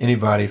stopping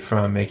anybody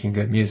from making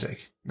good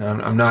music. Now,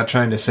 I'm not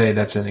trying to say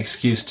that's an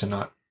excuse to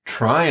not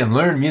try and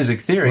learn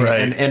music theory.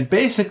 Right. And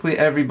basically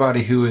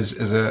everybody who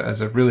is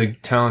a really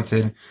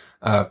talented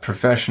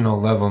professional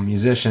level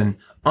musician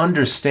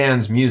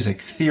understands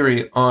music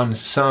theory on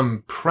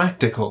some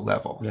practical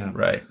level. Yeah.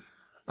 Right.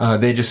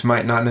 They just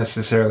might not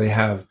necessarily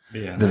have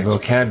the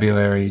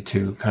vocabulary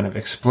to kind of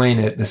explain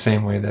it the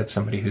same way that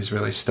somebody who's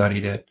really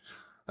studied it,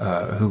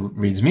 who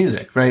reads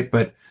music, right?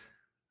 But,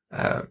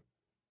 so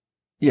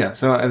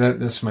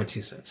that's my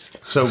 2 cents.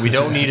 So we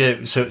don't need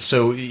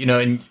to,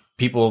 and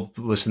people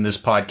listen to this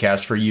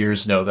podcast for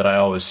years know that I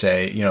always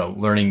say,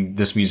 learning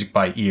this music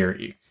by ear,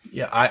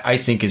 I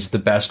think is the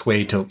best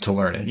way to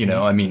learn it.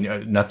 I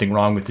mean, nothing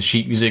wrong with the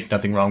sheet music,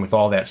 nothing wrong with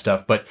all that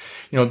stuff. But,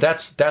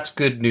 that's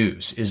good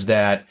news, is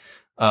that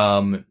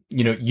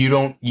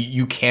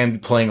you can be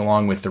playing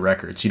along with the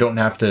records. You don't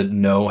have to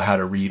know how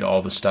to read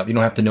all the stuff. You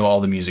don't have to know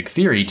all the music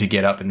theory to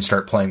get up and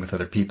start playing with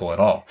other people at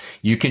all.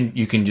 You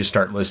can just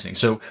start listening.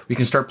 So we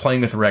can start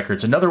playing with the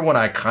records. Another one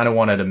I kind of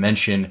wanted to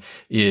mention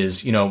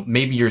is,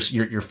 maybe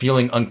you're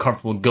feeling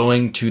uncomfortable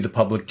going to the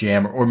public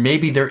jam, or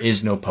maybe there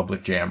is no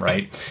public jam,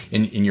 right?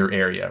 In your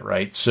area,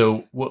 right?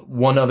 So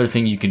one other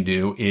thing you can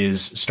do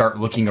is start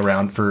looking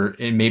around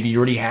and maybe you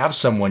already have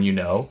someone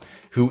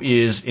who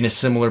is in a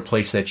similar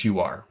place that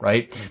you are,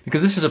 right?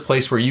 Because this is a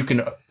place where you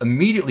can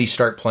immediately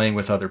start playing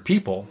with other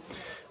people,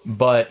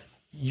 but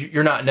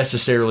you're not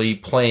necessarily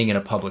playing in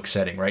a public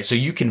setting, right? So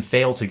you can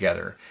fail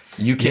together.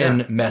 You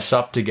can mess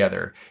up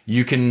together.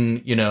 You can,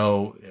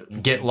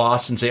 get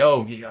lost and say,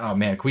 oh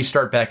man, can we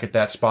start back at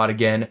that spot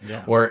again?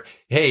 Yeah. Or,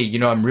 hey,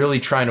 I'm really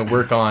trying to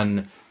work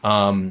on,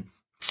 my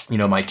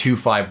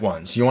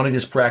 2-5-1s. You want to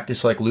just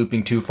practice like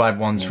looping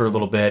 2-5-1s for a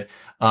little bit.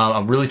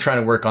 I'm really trying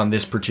to work on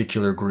this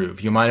particular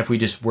groove. You mind if we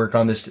just work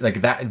on this?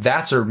 Like that,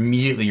 that's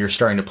immediately you're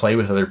starting to play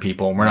with other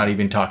people. And we're not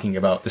even talking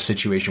about the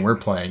situation we're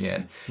playing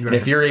in. Right. And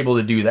if you're able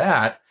to do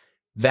that,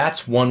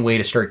 that's one way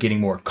to start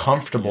getting more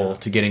comfortable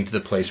to getting to the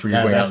place where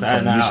you're going out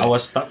and playing music. I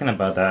was talking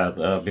about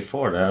that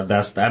before.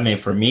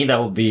 For me, that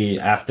would be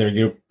after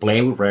you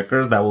play with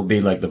records, that would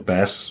be like the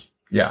best.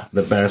 Yeah.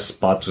 The best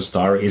spot to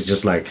start is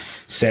just like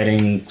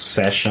setting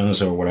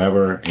sessions or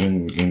whatever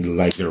in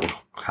like your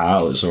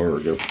house or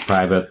your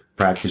private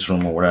practice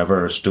room or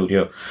whatever, or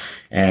studio,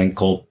 and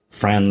call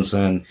friends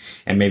and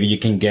maybe you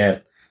can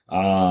get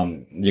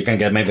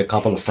maybe a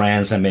couple of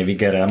friends and maybe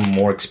get a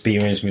more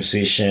experienced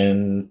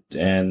musician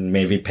and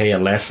maybe pay a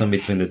lesson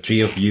between the three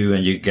of you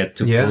and you get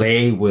to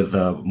play with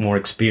a more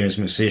experienced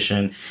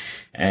musician.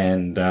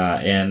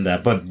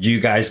 But you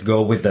guys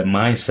go with the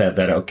mindset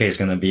that, okay, it's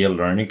going to be a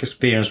learning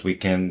experience. We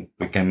can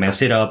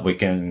mess it up. We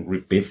can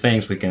repeat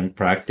things. We can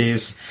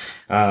practice,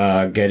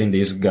 getting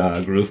this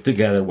groove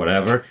together,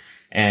 whatever.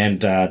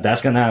 And,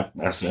 that's gonna,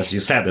 as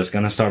you said, that's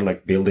gonna start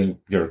like building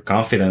your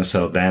confidence.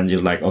 So then you're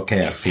like,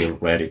 okay, I feel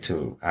ready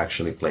to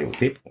actually play with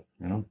people,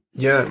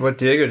 Yeah. What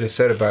Diego just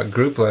said about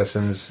group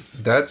lessons,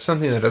 that's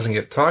something that doesn't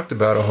get talked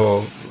about a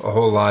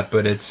whole lot,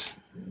 but it's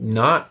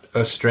not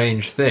a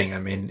strange thing. I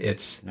mean,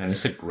 it's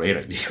a great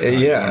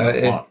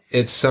idea.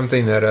 It's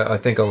something that I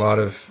think a lot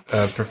of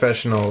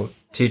professional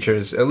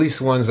teachers, at least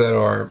ones that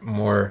are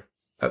more,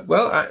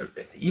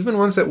 even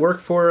ones that work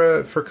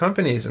for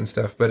companies and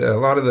stuff, but a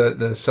lot of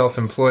the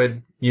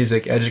self-employed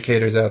music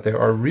educators out there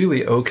are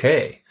really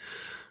okay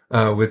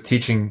with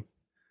teaching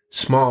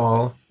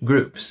small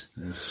groups,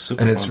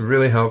 it's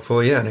really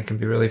helpful. Yeah, and it can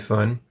be really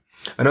fun.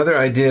 Another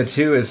idea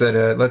too is that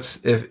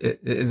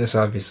this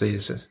obviously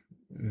is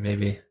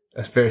maybe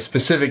a very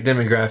specific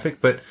demographic,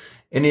 but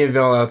any of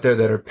y'all out there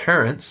that are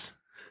parents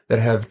that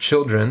have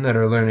children that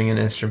are learning an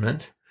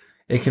instrument,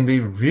 it can be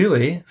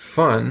really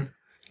fun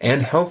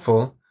and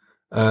helpful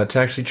to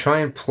actually try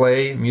and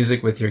play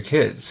music with your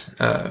kids.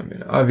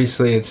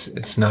 Obviously,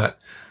 it's not.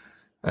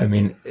 I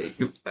mean,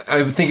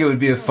 I would think it would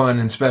be a fun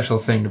and special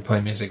thing to play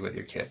music with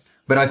your kid,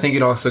 but I think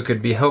it also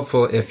could be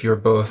helpful if you're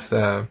both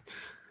kind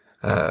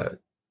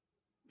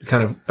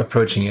of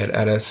approaching it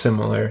at a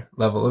similar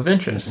level of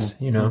interest.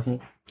 Mm-hmm.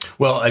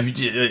 Well,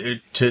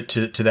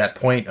 to that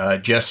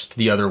point, just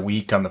the other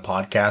week on the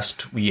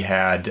podcast, we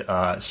had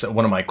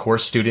one of my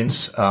course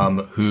students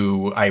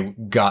who I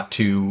got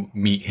to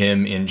meet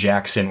him in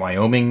Jackson,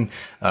 Wyoming,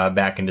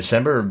 back in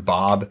December,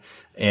 Bob.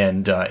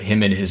 And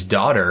him and his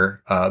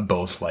daughter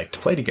both like to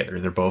play together.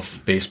 They're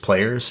both bass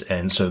players,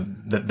 and so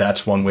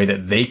that's one way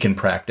that they can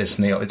practice.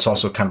 And it's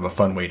also kind of a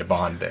fun way to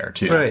bond there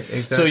too. Right,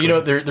 exactly.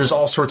 So there's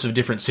all sorts of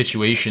different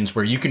situations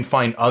where you can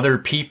find other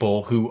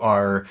people who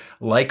are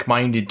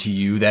like-minded to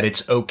you, that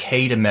it's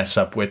okay to mess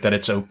up with, that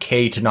it's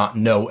okay to not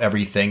know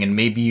everything, and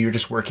maybe you're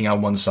just working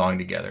on one song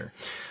together.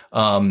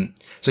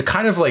 So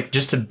kind of like,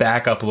 just to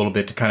back up a little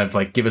bit, to kind of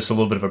like give us a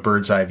little bit of a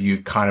bird's eye view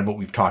of kind of what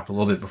we've talked a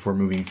little bit before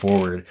moving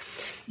forward.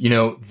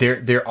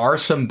 There are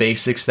some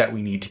basics that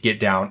we need to get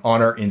down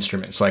on our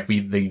instruments. Like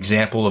the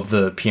example of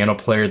the piano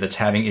player that's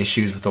having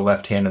issues with the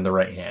left hand and the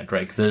right hand,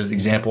 right? The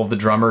example of the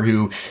drummer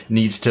who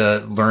needs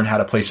to learn how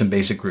to play some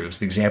basic grooves.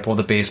 The example of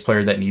the bass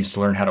player that needs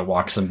to learn how to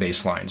walk some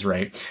bass lines,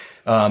 right?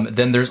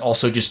 Then there's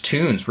also just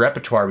tunes,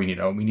 repertoire. We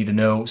need to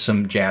know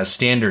some jazz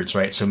standards,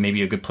 right? So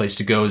maybe a good place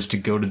to go is to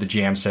go to the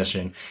jam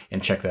session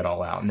and check that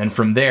all out. And then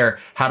from there,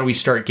 how do we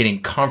start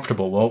getting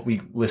comfortable? Well,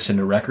 we listen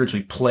to records,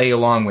 we play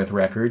along with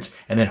records,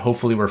 and then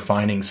hopefully we're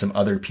finding some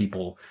other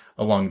people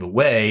along the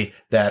way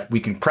that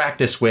we can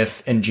practice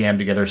with and jam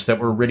together, so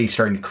that we're really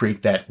starting to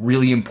create that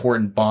really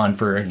important bond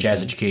for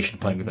jazz education,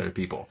 playing with other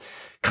people.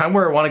 Kind of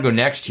where I want to go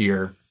next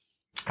here.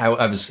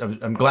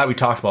 I'm glad we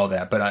talked about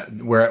that, but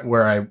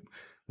where I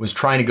was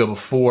trying to go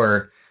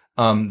before,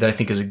 that I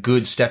think is a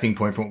good stepping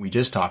point from what we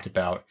just talked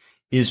about,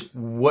 is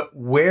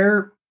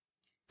when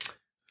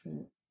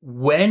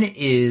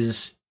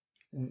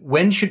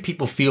should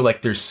people feel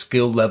like their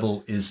skill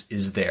level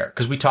is there?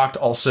 Because we talked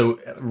also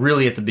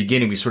really at the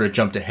beginning, we sort of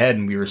jumped ahead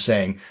and we were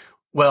saying,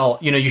 Well,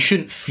 you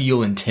shouldn't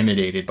feel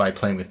intimidated by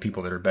playing with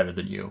people that are better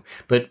than you.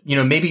 But,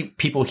 maybe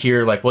people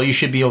hear like, well, you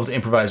should be able to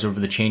improvise over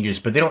the changes,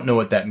 but they don't know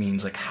what that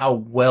means. Like, how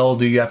well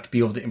do you have to be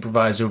able to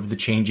improvise over the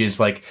changes?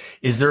 Like,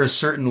 is there a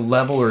certain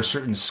level or a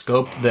certain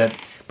scope that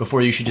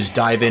before you should just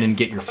dive in and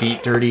get your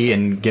feet dirty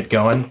and get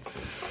going?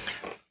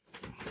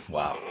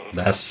 Wow.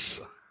 I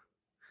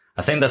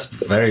think that's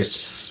very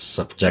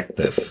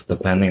subjective,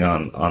 depending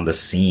on the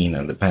scene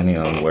and depending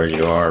on where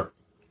you are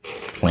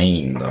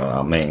playing, though.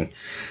 I mean,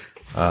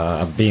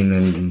 I've been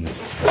in.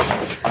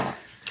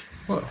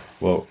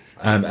 Whoa!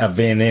 I've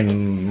been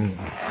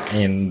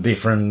in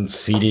different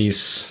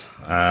cities,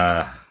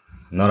 not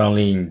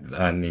only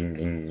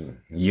in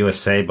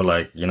USA, but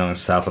like in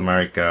South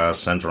America,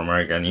 Central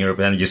America, and Europe,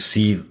 and you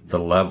see the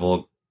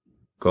level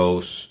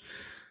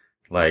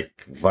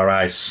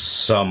varies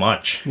so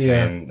much,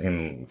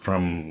 in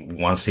from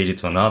one city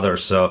to another.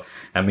 So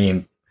I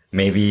mean,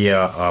 maybe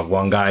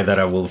one guy that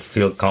I will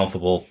feel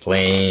comfortable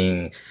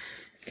playing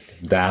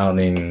down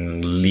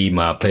in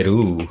Lima,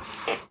 Peru,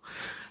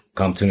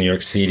 come to New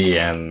York City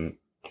and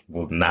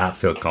will not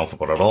feel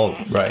comfortable at all.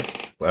 Right.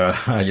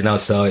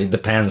 So it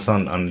depends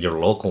on your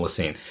local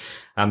scene.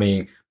 I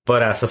mean,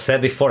 but as I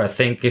said before, I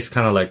think it's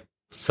kind of like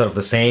sort of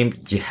the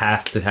same. You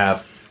have to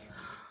have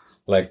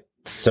like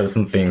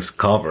certain things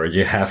covered.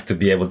 You have to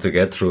be able to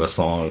get through a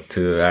song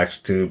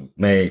to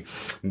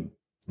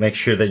make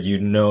sure that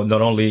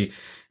not only,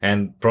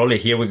 and probably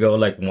here we go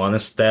like one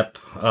step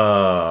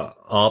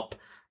up,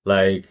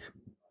 like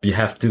you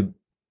have to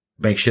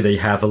make sure that you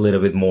have a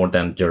little bit more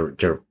than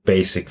your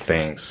basic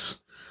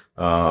things,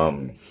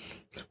 right?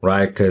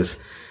 Because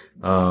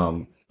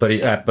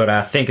but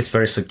I think it's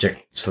very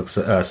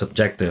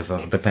subjective,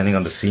 depending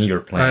on the scene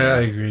you're playing.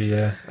 I agree.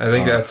 Yeah, I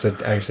think it's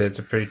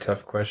a pretty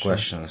tough question.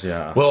 Questions,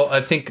 yeah. Well,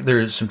 I think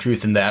there's some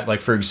truth in that.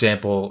 Like, for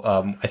example,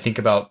 I think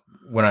about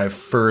when I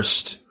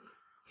first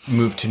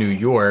moved to New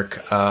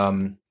York.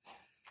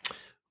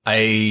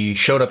 I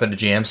showed up at a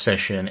jam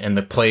session, and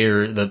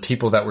the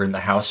people that were in the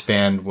house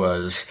band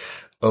was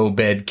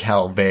Obed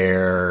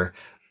Calvert,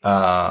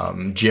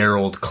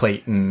 Gerald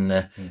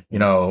Clayton,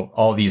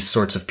 all these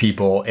sorts of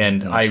people.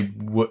 And I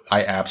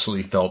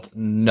absolutely felt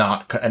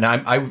not, and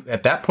I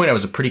at that point I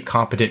was a pretty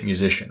competent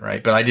musician,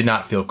 right? But I did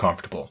not feel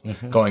comfortable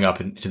going up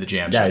into the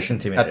jam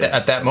session.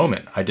 At that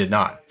moment, I did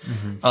not.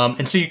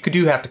 And so you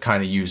do have to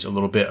kind of use a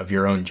little bit of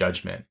your own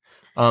judgment.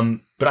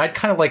 But I'd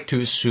kind of like to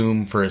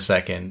assume for a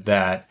second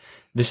that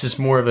this is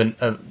more of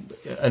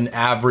an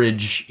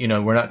average,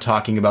 we're not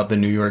talking about the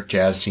New York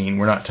jazz scene.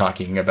 We're not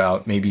talking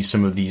about maybe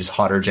some of these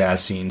hotter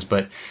jazz scenes,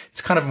 but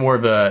it's kind of more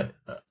of an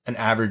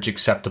average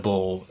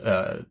acceptable,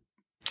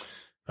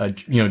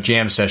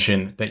 jam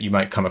session that you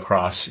might come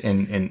across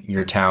in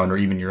your town or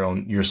even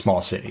your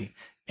small city.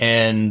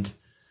 And,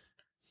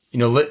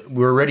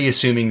 we're already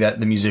assuming that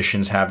the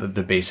musicians have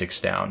the basics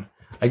down.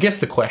 I guess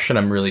the question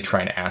I'm really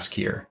trying to ask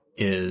here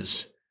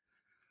is,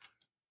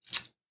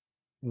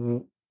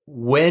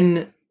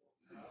 when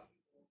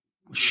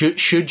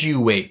should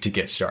you wait to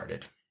get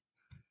started?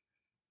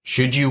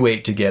 Should you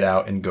wait to get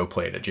out and go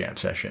play at a jam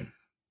session?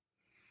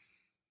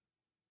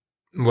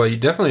 Well, you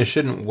definitely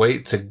shouldn't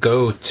wait to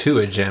go to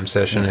a jam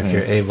session if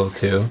you're able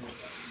to.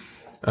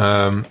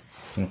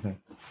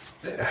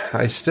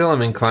 I still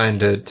am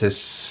inclined to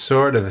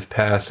sort of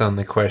pass on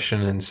the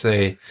question and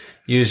say,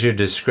 use your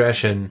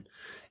discretion.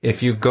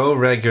 If you go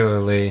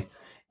regularly,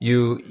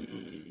 you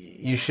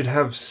should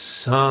have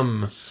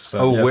some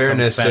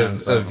awareness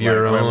of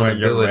your own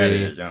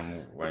ability.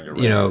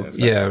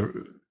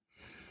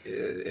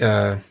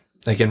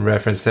 Like in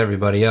reference to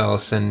everybody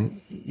else. And,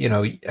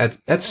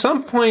 at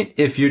some point,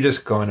 if you're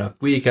just going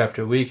up week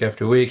after week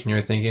after week and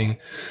you're thinking,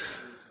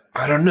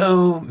 I don't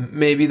know,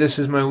 maybe this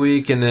is my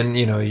week, and then,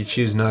 you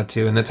choose not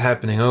to, and that's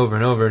happening over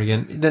and over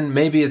again, then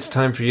maybe it's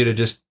time for you to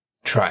just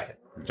try it.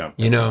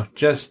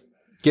 Just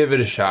give it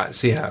a shot,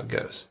 see how it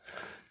goes.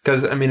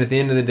 Because, at the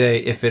end of the day,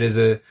 if it is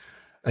a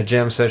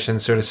jam session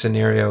sort of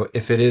scenario,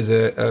 if it is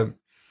a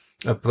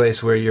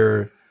place where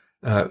you're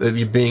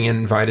being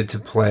invited to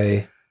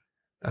play,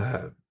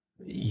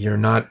 you're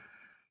not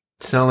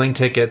selling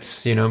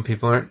tickets,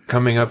 people aren't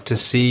coming up to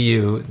see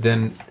you,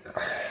 then,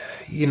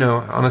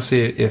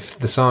 honestly, if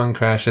the song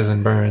crashes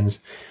and burns,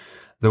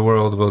 the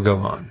world will go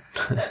on.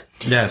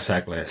 Yeah,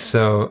 exactly.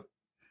 So,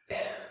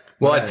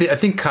 well, I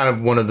think kind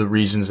of one of the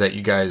reasons that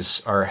you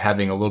guys are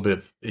having a little bit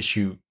of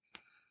issue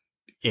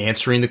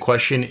answering the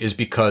question is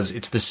because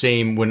it's the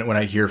same when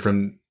I hear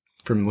from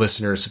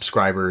listeners,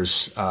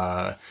 subscribers,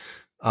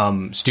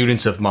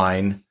 students of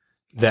mine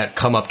that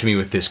come up to me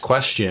with this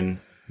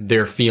question.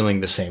 They're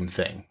feeling the same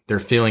thing. They're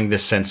feeling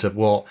this sense of,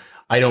 well,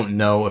 I don't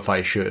know if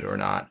I should or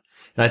not.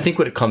 And I think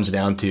what it comes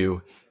down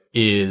to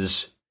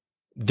is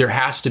there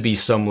has to be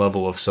some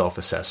level of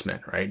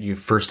self-assessment, right? You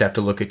first have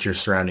to look at your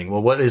surrounding.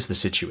 Well, what is the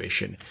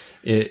situation?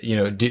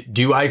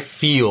 Do I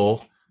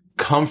feel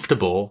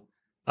comfortable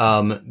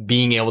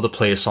being able to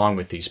play a song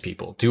with these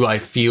people? Do I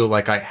feel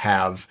like I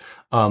have,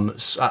 am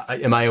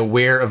I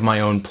aware of my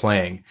own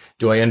playing?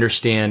 Do I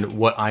understand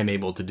what I'm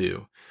able to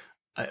do?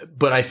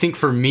 But I think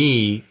for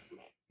me,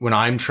 when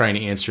I'm trying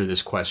to answer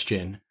this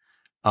question,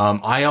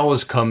 I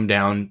always come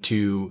down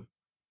to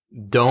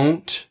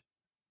don't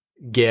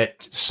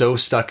get so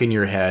stuck in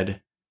your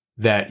head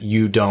that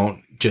you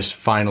don't just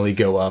finally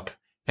go up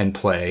and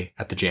play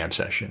at the jam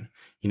session.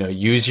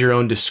 Use your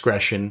own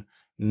discretion,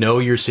 know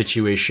your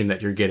situation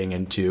that you're getting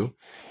into.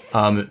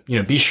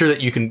 Be sure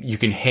that you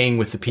can hang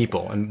with the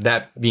people. And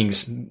that being,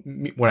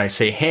 when I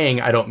say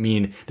hang, I don't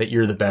mean that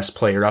you're the best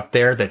player up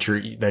there, that you're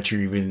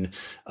even,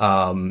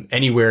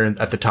 anywhere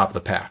at the top of the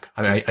pack.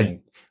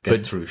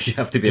 Get through. You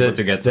have to be able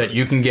to get through. That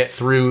you can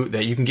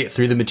get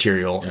through the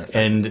material, yes,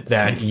 and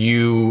that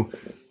you,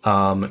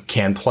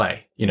 can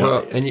play,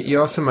 Well, and you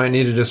also might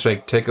need to just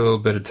take a little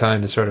bit of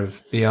time to sort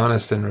of be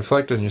honest and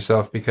reflect on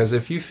yourself, because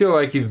if you feel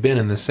like you've been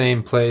in the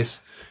same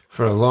place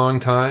for a long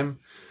time,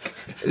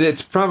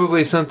 it's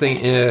probably something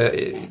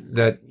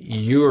that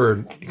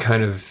you're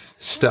kind of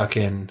stuck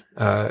in,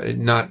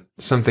 not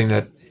something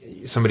that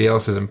somebody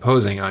else is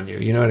imposing on you.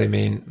 You know what I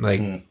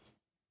mean?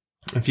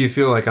 If you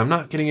feel like I'm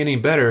not getting any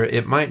better,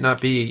 it might not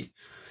be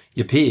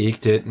you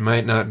peaked. It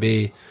might not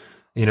be,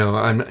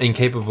 I'm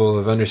incapable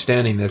of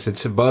understanding this.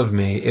 It's above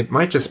me. It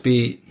might just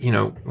be,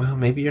 well,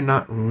 maybe you're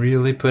not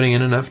really putting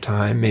in enough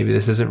time. Maybe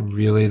this isn't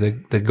really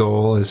the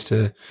goal is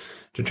to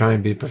try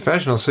and be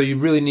professional. So you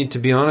really need to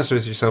be honest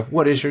with yourself.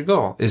 What is your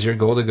goal? Is your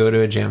goal to go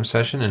to a jam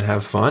session and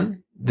have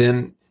fun?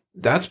 Then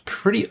that's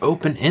pretty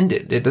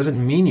open-ended. It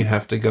doesn't mean you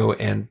have to go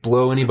and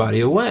blow anybody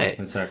away.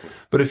 Exactly.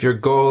 But if your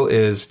goal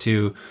is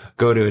to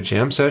go to a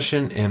jam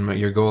session and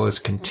your goal is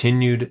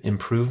continued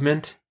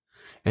improvement,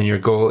 and your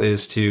goal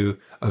is to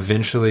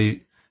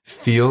eventually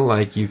feel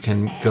like you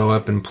can go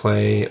up and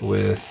play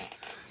with,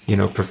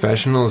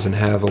 professionals and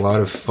have a lot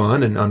of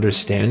fun and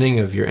understanding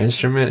of your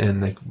instrument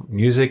and the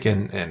music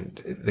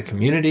and the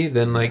community,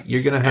 then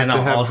you're going to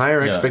have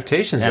higher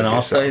expectations. And of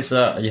also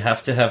yourself. you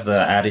have to have the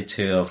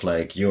attitude of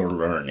you're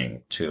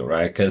learning too,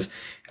 right? Because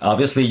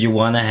obviously you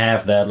want to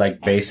have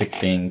that basic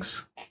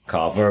things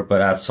covered,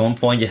 but at some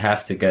point you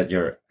have to get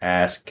your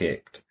ass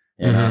kicked,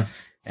 you know?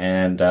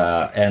 And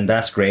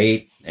that's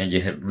great. And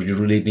you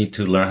really need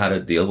to learn how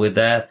to deal with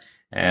that,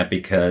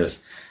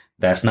 because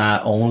that's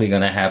not only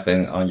going to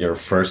happen on your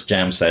first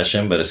jam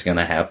session, but it's going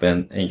to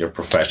happen in your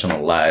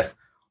professional life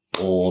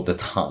all the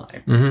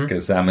time.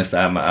 Because I'm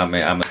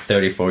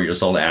 34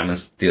 years old and I'm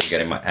still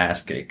getting my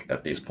ass kicked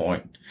at this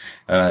point.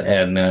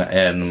 And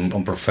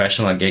on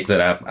professional gigs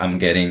that I'm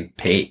getting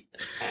paid.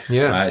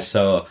 Yeah.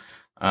 So,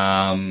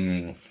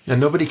 and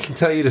nobody can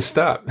tell you to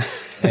stop.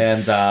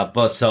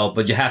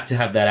 But you have to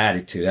have that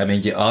attitude. I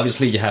mean, you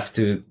have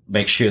to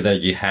make sure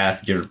that you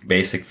have your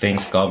basic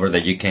things covered,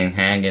 that you can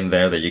hang in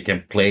there, that you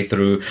can play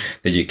through,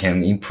 that you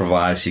can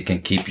improvise, you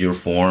can keep your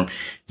form,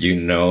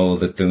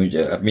 the thing.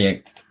 I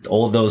mean,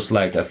 all those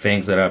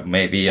things that are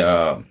maybe,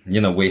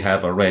 we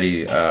have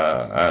already,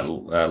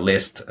 a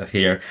list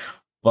here,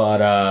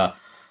 but,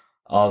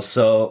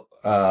 also,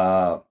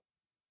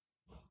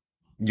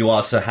 you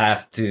also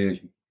have to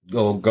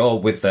go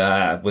with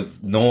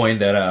knowing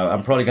that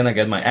I'm probably gonna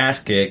get my ass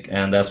kicked,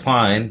 and that's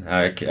fine.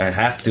 I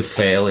have to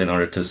fail in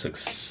order to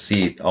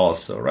succeed,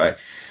 also, right?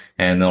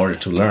 And in order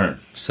to learn.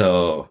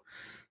 So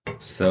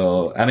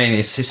I mean,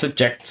 it's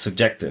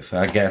subjective.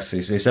 I guess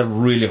it's a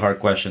really hard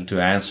question to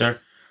answer,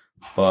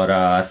 but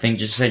I think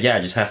just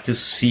have to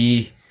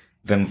see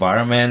the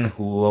environment,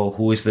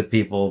 who is the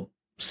people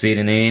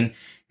sitting in,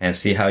 and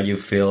see how you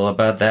feel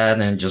about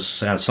that, and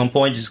just at some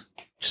point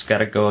just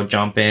gotta go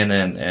jump in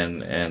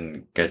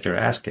and get your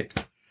ass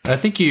kicked. I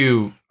think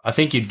you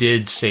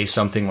did say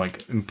something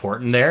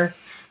important there.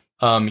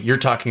 You're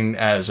talking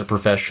as a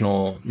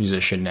professional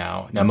musician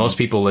now. Now, most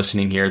people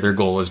listening here, their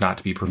goal is not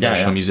to be a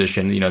professional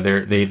musician.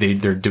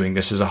 They're doing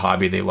this as a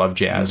hobby. They love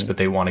jazz, but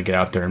they want to get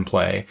out there and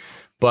play.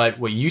 But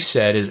what you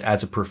said is,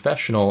 as a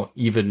professional,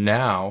 even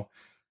now,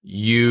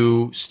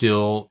 you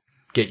still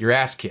get your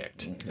ass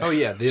kicked. Oh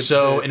yeah.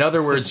 In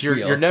other words,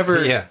 you're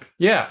never.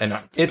 Yeah. And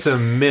it's a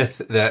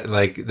myth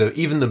that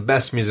even the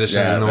best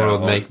musicians in the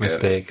world make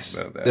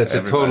mistakes. That's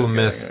a total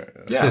myth.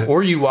 Yeah.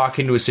 Or you walk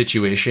into a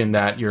situation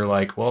that you're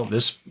like, well,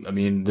 this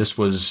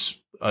was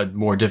a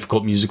more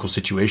difficult musical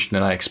situation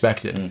than I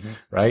expected.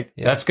 Right.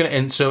 Yeah. That's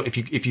and so if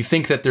you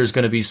think that there's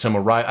going to be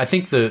some I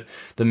think the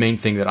main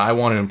thing that I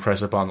want to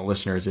impress upon the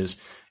listeners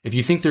is, if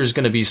you think there's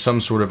going to be some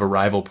sort of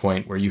arrival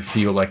point where you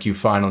feel like you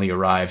finally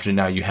arrived and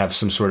now you have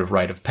some sort of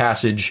rite of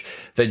passage,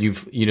 that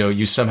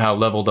you somehow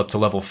leveled up to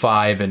level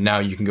 5 and now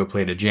you can go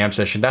play at a jam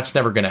session, that's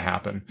never going to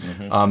happen.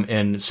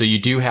 And so you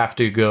do have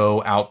to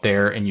go out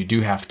there, and you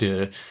do have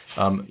to,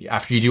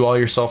 after you do all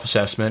your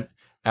self-assessment,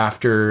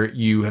 after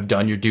you have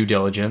done your due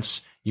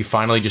diligence, you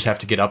finally just have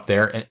to get up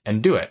there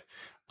and do it.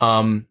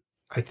 I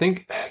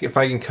think, if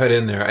I can cut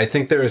in there, I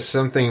think there is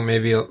something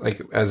maybe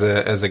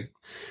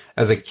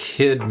as a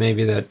kid,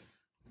 maybe that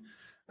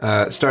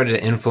started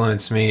to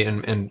influence me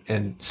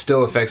and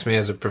still affects me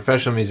as a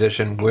professional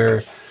musician,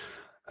 where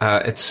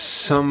at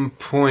some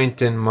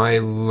point in my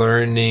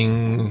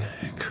learning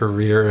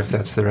career, if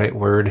that's the right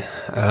word,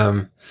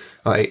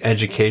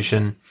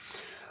 education,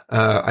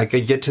 I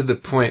could get to the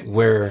point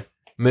where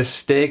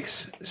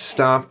mistakes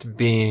stopped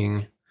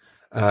being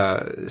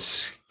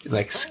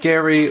like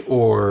scary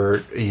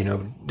or,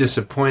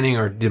 disappointing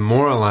or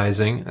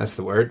demoralizing. That's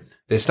the word.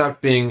 They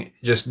stopped being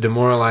just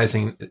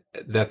demoralizing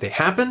that they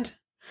happened.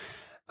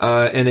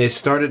 And they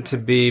started to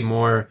be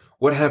more,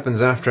 what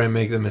happens after I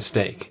make the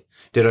mistake?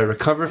 Did I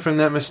recover from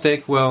that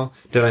mistake well?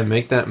 Did I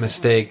make that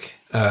mistake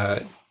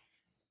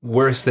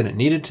worse than it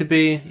needed to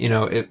be?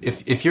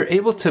 If you're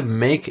able to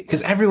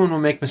because everyone will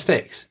make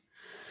mistakes.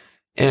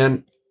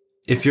 And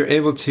if you're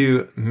able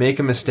to make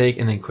a mistake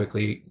and then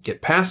quickly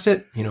get past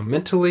it,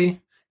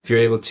 mentally, if you're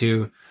able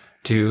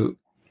to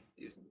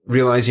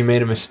realize you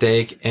made a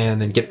mistake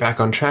and then get back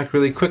on track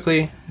really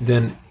quickly,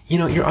 then,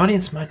 your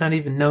audience might not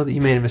even know that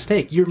you made a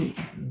mistake. Your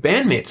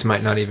bandmates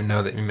might not even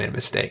know that you made a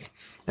mistake.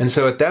 And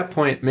so at that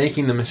point,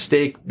 making the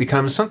mistake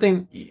becomes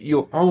something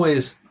you'll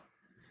always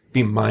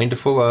be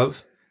mindful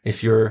of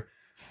if you're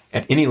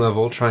at any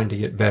level trying to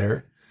get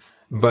better.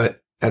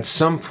 But at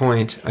some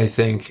point, I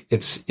think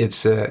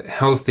it's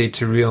healthy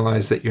to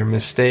realize that your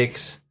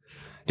mistakes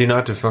do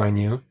not define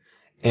you,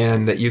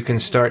 and that you can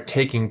start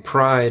taking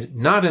pride,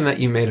 not in that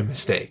you made a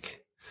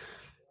mistake,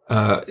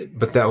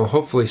 but that will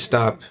hopefully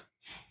stop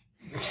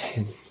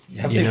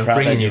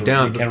bringing you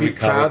down. But be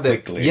proud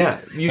that,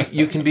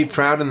 you can be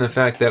proud in the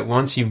fact that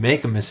once you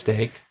make a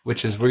mistake,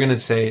 which is, we're going to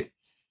say,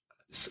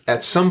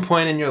 at some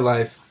point in your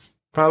life,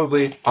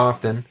 probably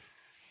often,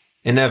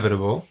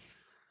 inevitable,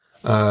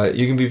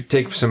 you can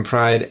take some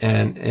pride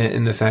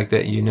in the fact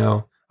that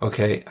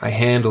okay, I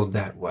handled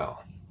that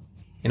well.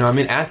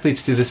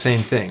 Athletes do the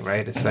same thing,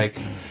 right? It's like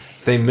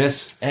if they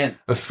miss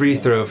a free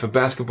throw, if a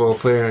basketball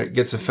player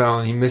gets a foul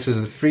and he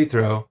misses the free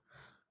throw,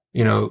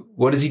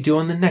 what does he do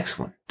on the next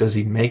one? Does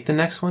he make the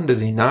next one? Does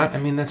he not?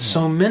 That's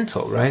so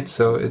mental, right?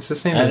 So it's the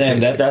same.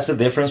 And then that's the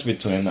difference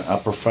between a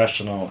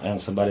professional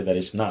and somebody that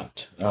is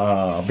not.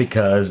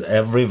 Because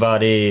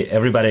everybody,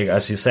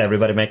 as you said,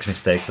 everybody makes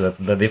mistakes.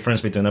 The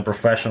difference between a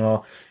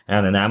professional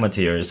and an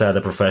amateur is that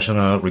the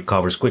professional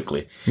recovers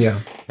quickly. Yeah.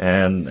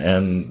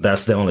 And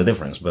that's the only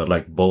difference.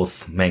 But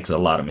both makes a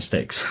lot of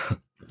mistakes.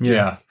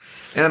 Yeah.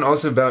 And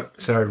also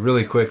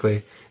really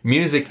quickly,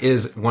 music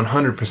is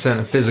 100%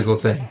 a physical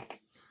thing.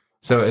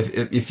 So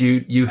if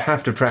you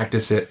have to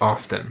practice it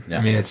often.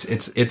 Yeah.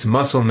 It's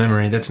muscle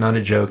memory. That's not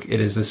a joke. It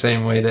is the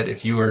same way that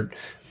if you were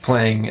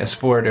playing a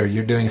sport or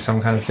you're doing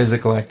some kind of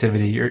physical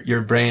activity,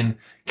 your brain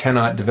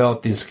cannot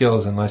develop these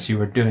skills unless you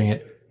were doing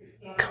it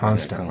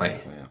constantly.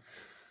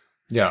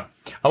 Yeah.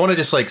 I want to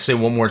just say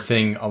one more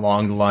thing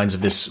along the lines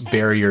of this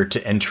barrier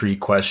to entry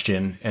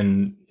question,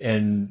 and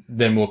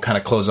then we'll kind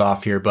of close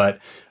off here. But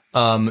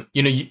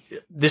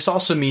this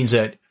also means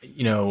that,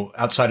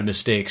 outside of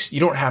mistakes, you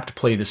don't have to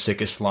play the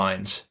sickest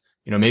lines.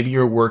 Maybe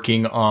you're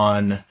working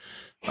on,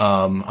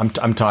 I'm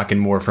talking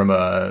more from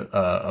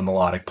a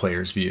melodic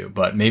player's view,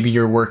 but maybe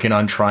you're working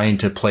on trying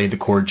to play the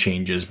chord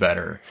changes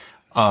better.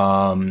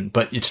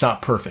 But it's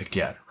not perfect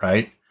yet,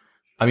 right?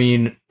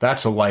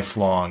 That's a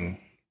lifelong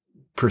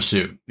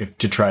pursuit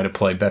to try to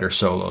play better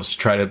solos, to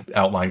try to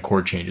outline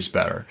chord changes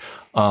better.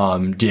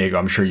 Diego,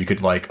 I'm sure you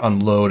could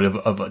unload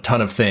of a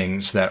ton of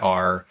things that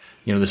are,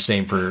 the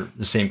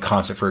same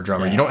concept for a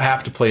drummer. Yeah. You don't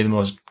have to play the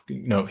most,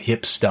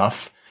 hip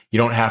stuff. You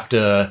don't have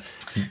to,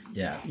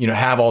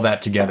 have all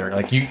that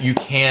together. You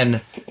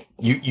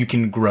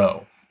can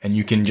grow, and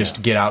you can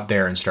just get out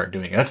there and start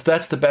doing it.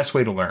 That's the best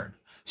way to learn.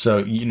 So,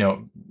 you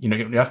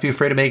have to be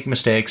afraid of making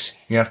mistakes.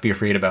 You have to be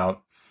afraid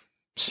about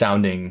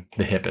sounding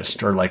the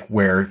hippest, or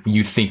where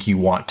you think you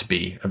want to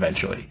be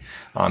eventually.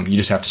 You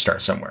just have to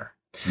start somewhere.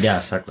 Yeah,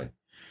 exactly.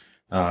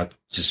 You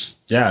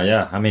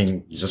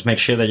just make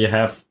sure that you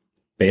have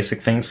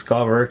basic things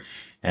covered,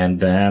 and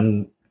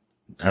then,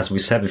 as we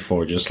said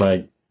before, just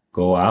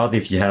go out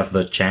if you have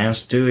the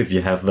chance to, if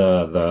you have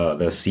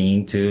the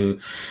scene to,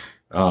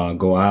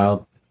 go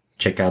out,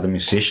 check out the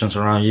musicians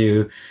around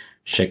you,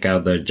 check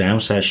out the jam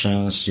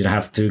sessions. You don't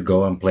have to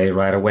go and play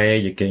right away.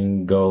 You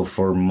can go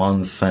for a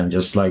month and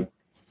just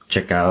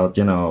check out,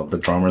 the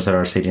drummers that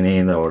are sitting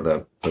in, or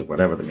the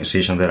whatever, the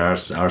musicians that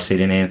are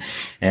sitting in,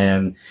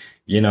 and,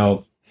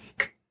 and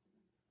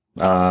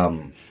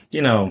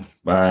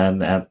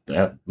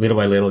at little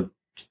by little,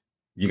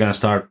 you're going to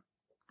start.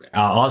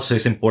 Also,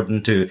 it's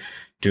important to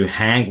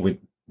hang with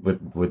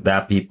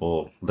that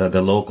people,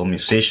 the local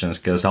musicians,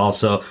 because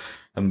also,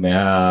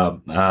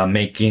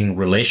 making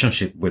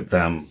relationship with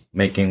them,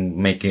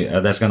 making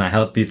that's going to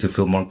help you to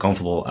feel more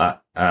comfortable, to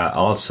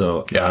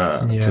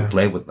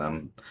play with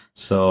them.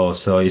 So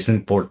it's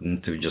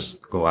important to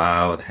just go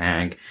out,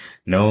 hang,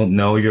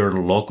 know your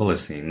local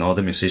scene, know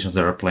the musicians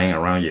that are playing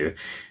around you.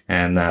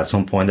 And at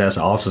some point, that's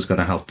also going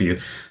to help you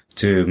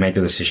to make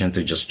the decision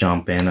to just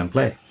jump in and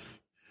play.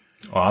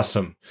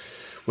 Awesome.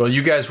 Well,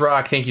 you guys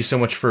rock. Thank you so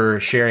much for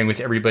sharing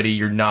with everybody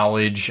your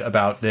knowledge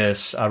about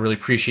this. I really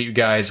appreciate you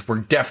guys. We're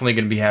definitely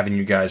going to be having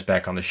you guys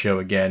back on the show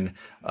again.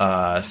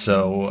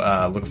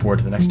 So look forward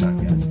to the next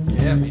time, guys.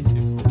 Yeah, me too.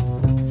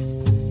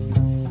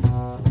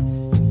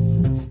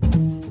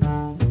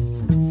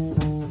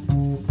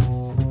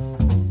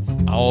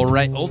 All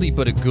right, oldie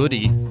but a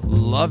goodie.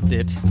 Loved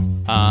it.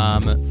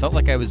 Felt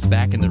like I was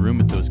back in the room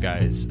with those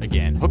guys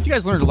again. Hope you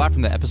guys learned a lot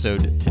from the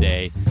episode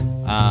today.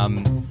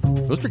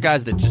 Those were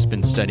guys that just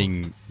been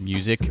studying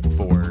music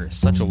for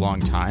such a long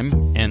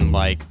time and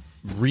like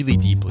really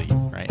deeply,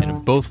 right?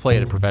 And both play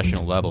at a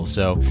professional level.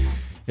 So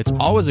it's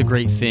always a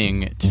great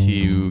thing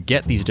to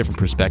get these different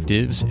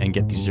perspectives and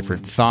get these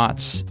different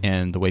thoughts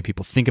and the way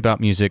people think about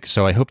music.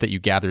 So I hope that you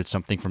gathered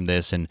something from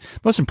this. And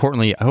most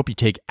importantly, I hope you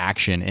take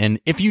action. And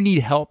if you need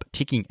help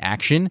taking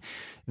action,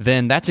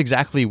 then that's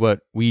exactly what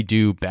we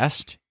do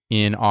best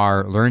in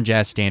our Learn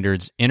Jazz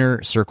Standards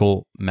Inner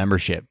Circle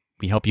membership.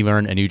 We help you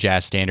learn a new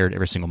jazz standard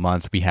every single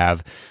month. We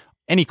have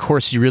any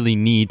course you really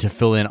need to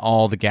fill in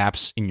all the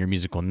gaps in your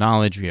musical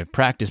knowledge. We have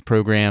practice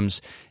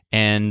programs,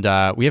 and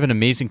we have an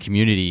amazing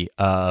community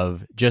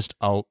of just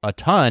a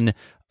ton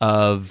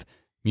of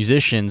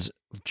musicians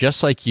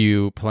just like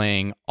you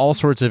playing all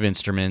sorts of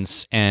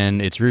instruments, and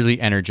it's really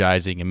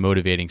energizing and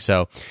motivating.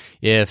 So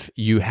if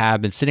you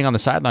have been sitting on the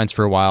sidelines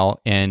for a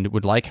while and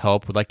would like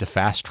help, would like to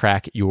fast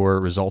track your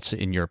results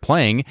in your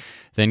playing,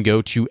 then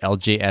go to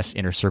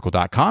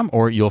ljsinnercircle.com,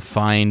 or you'll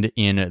find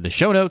in the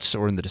show notes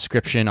or in the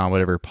description on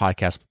whatever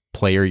podcast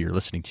player you're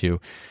listening to,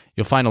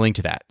 you'll find a link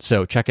to that.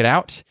 So check it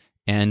out,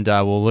 and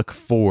we'll look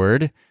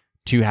forward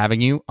to having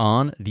you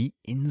on the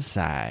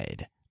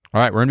inside. All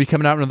right, we're going to be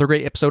coming out with another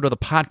great episode of the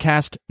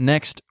podcast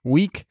next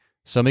week.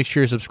 So make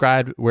sure you're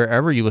subscribed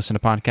wherever you listen to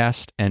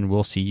podcasts, and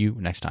we'll see you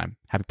next time.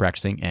 Happy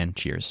practicing, and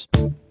cheers.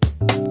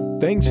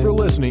 Thanks for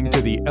listening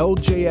to the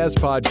LJS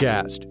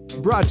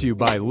Podcast, brought to you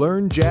by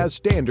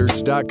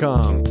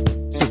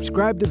LearnJazzStandards.com.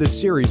 Subscribe to the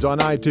series on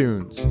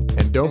iTunes,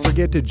 and don't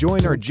forget to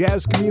join our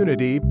jazz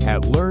community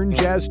at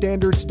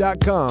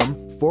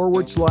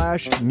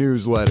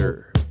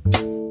LearnJazzStandards.com/newsletter.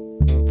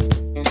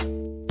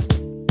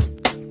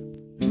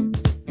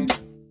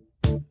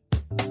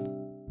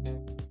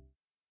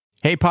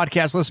 Hey,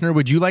 podcast listener,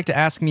 would you like to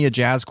ask me a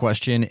jazz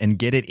question and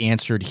get it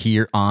answered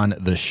here on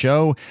the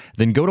show?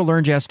 Then go to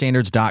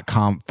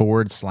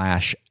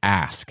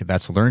LearnJazzStandards.com/ask.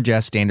 That's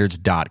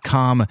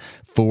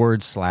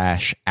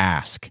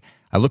LearnJazzStandards.com/ask.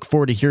 I look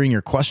forward to hearing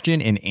your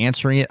question and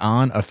answering it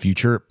on a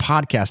future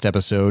podcast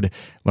episode.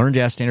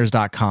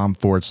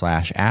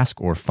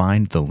 LearnJazzStandards.com/ask, or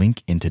find the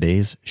link in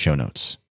today's show notes.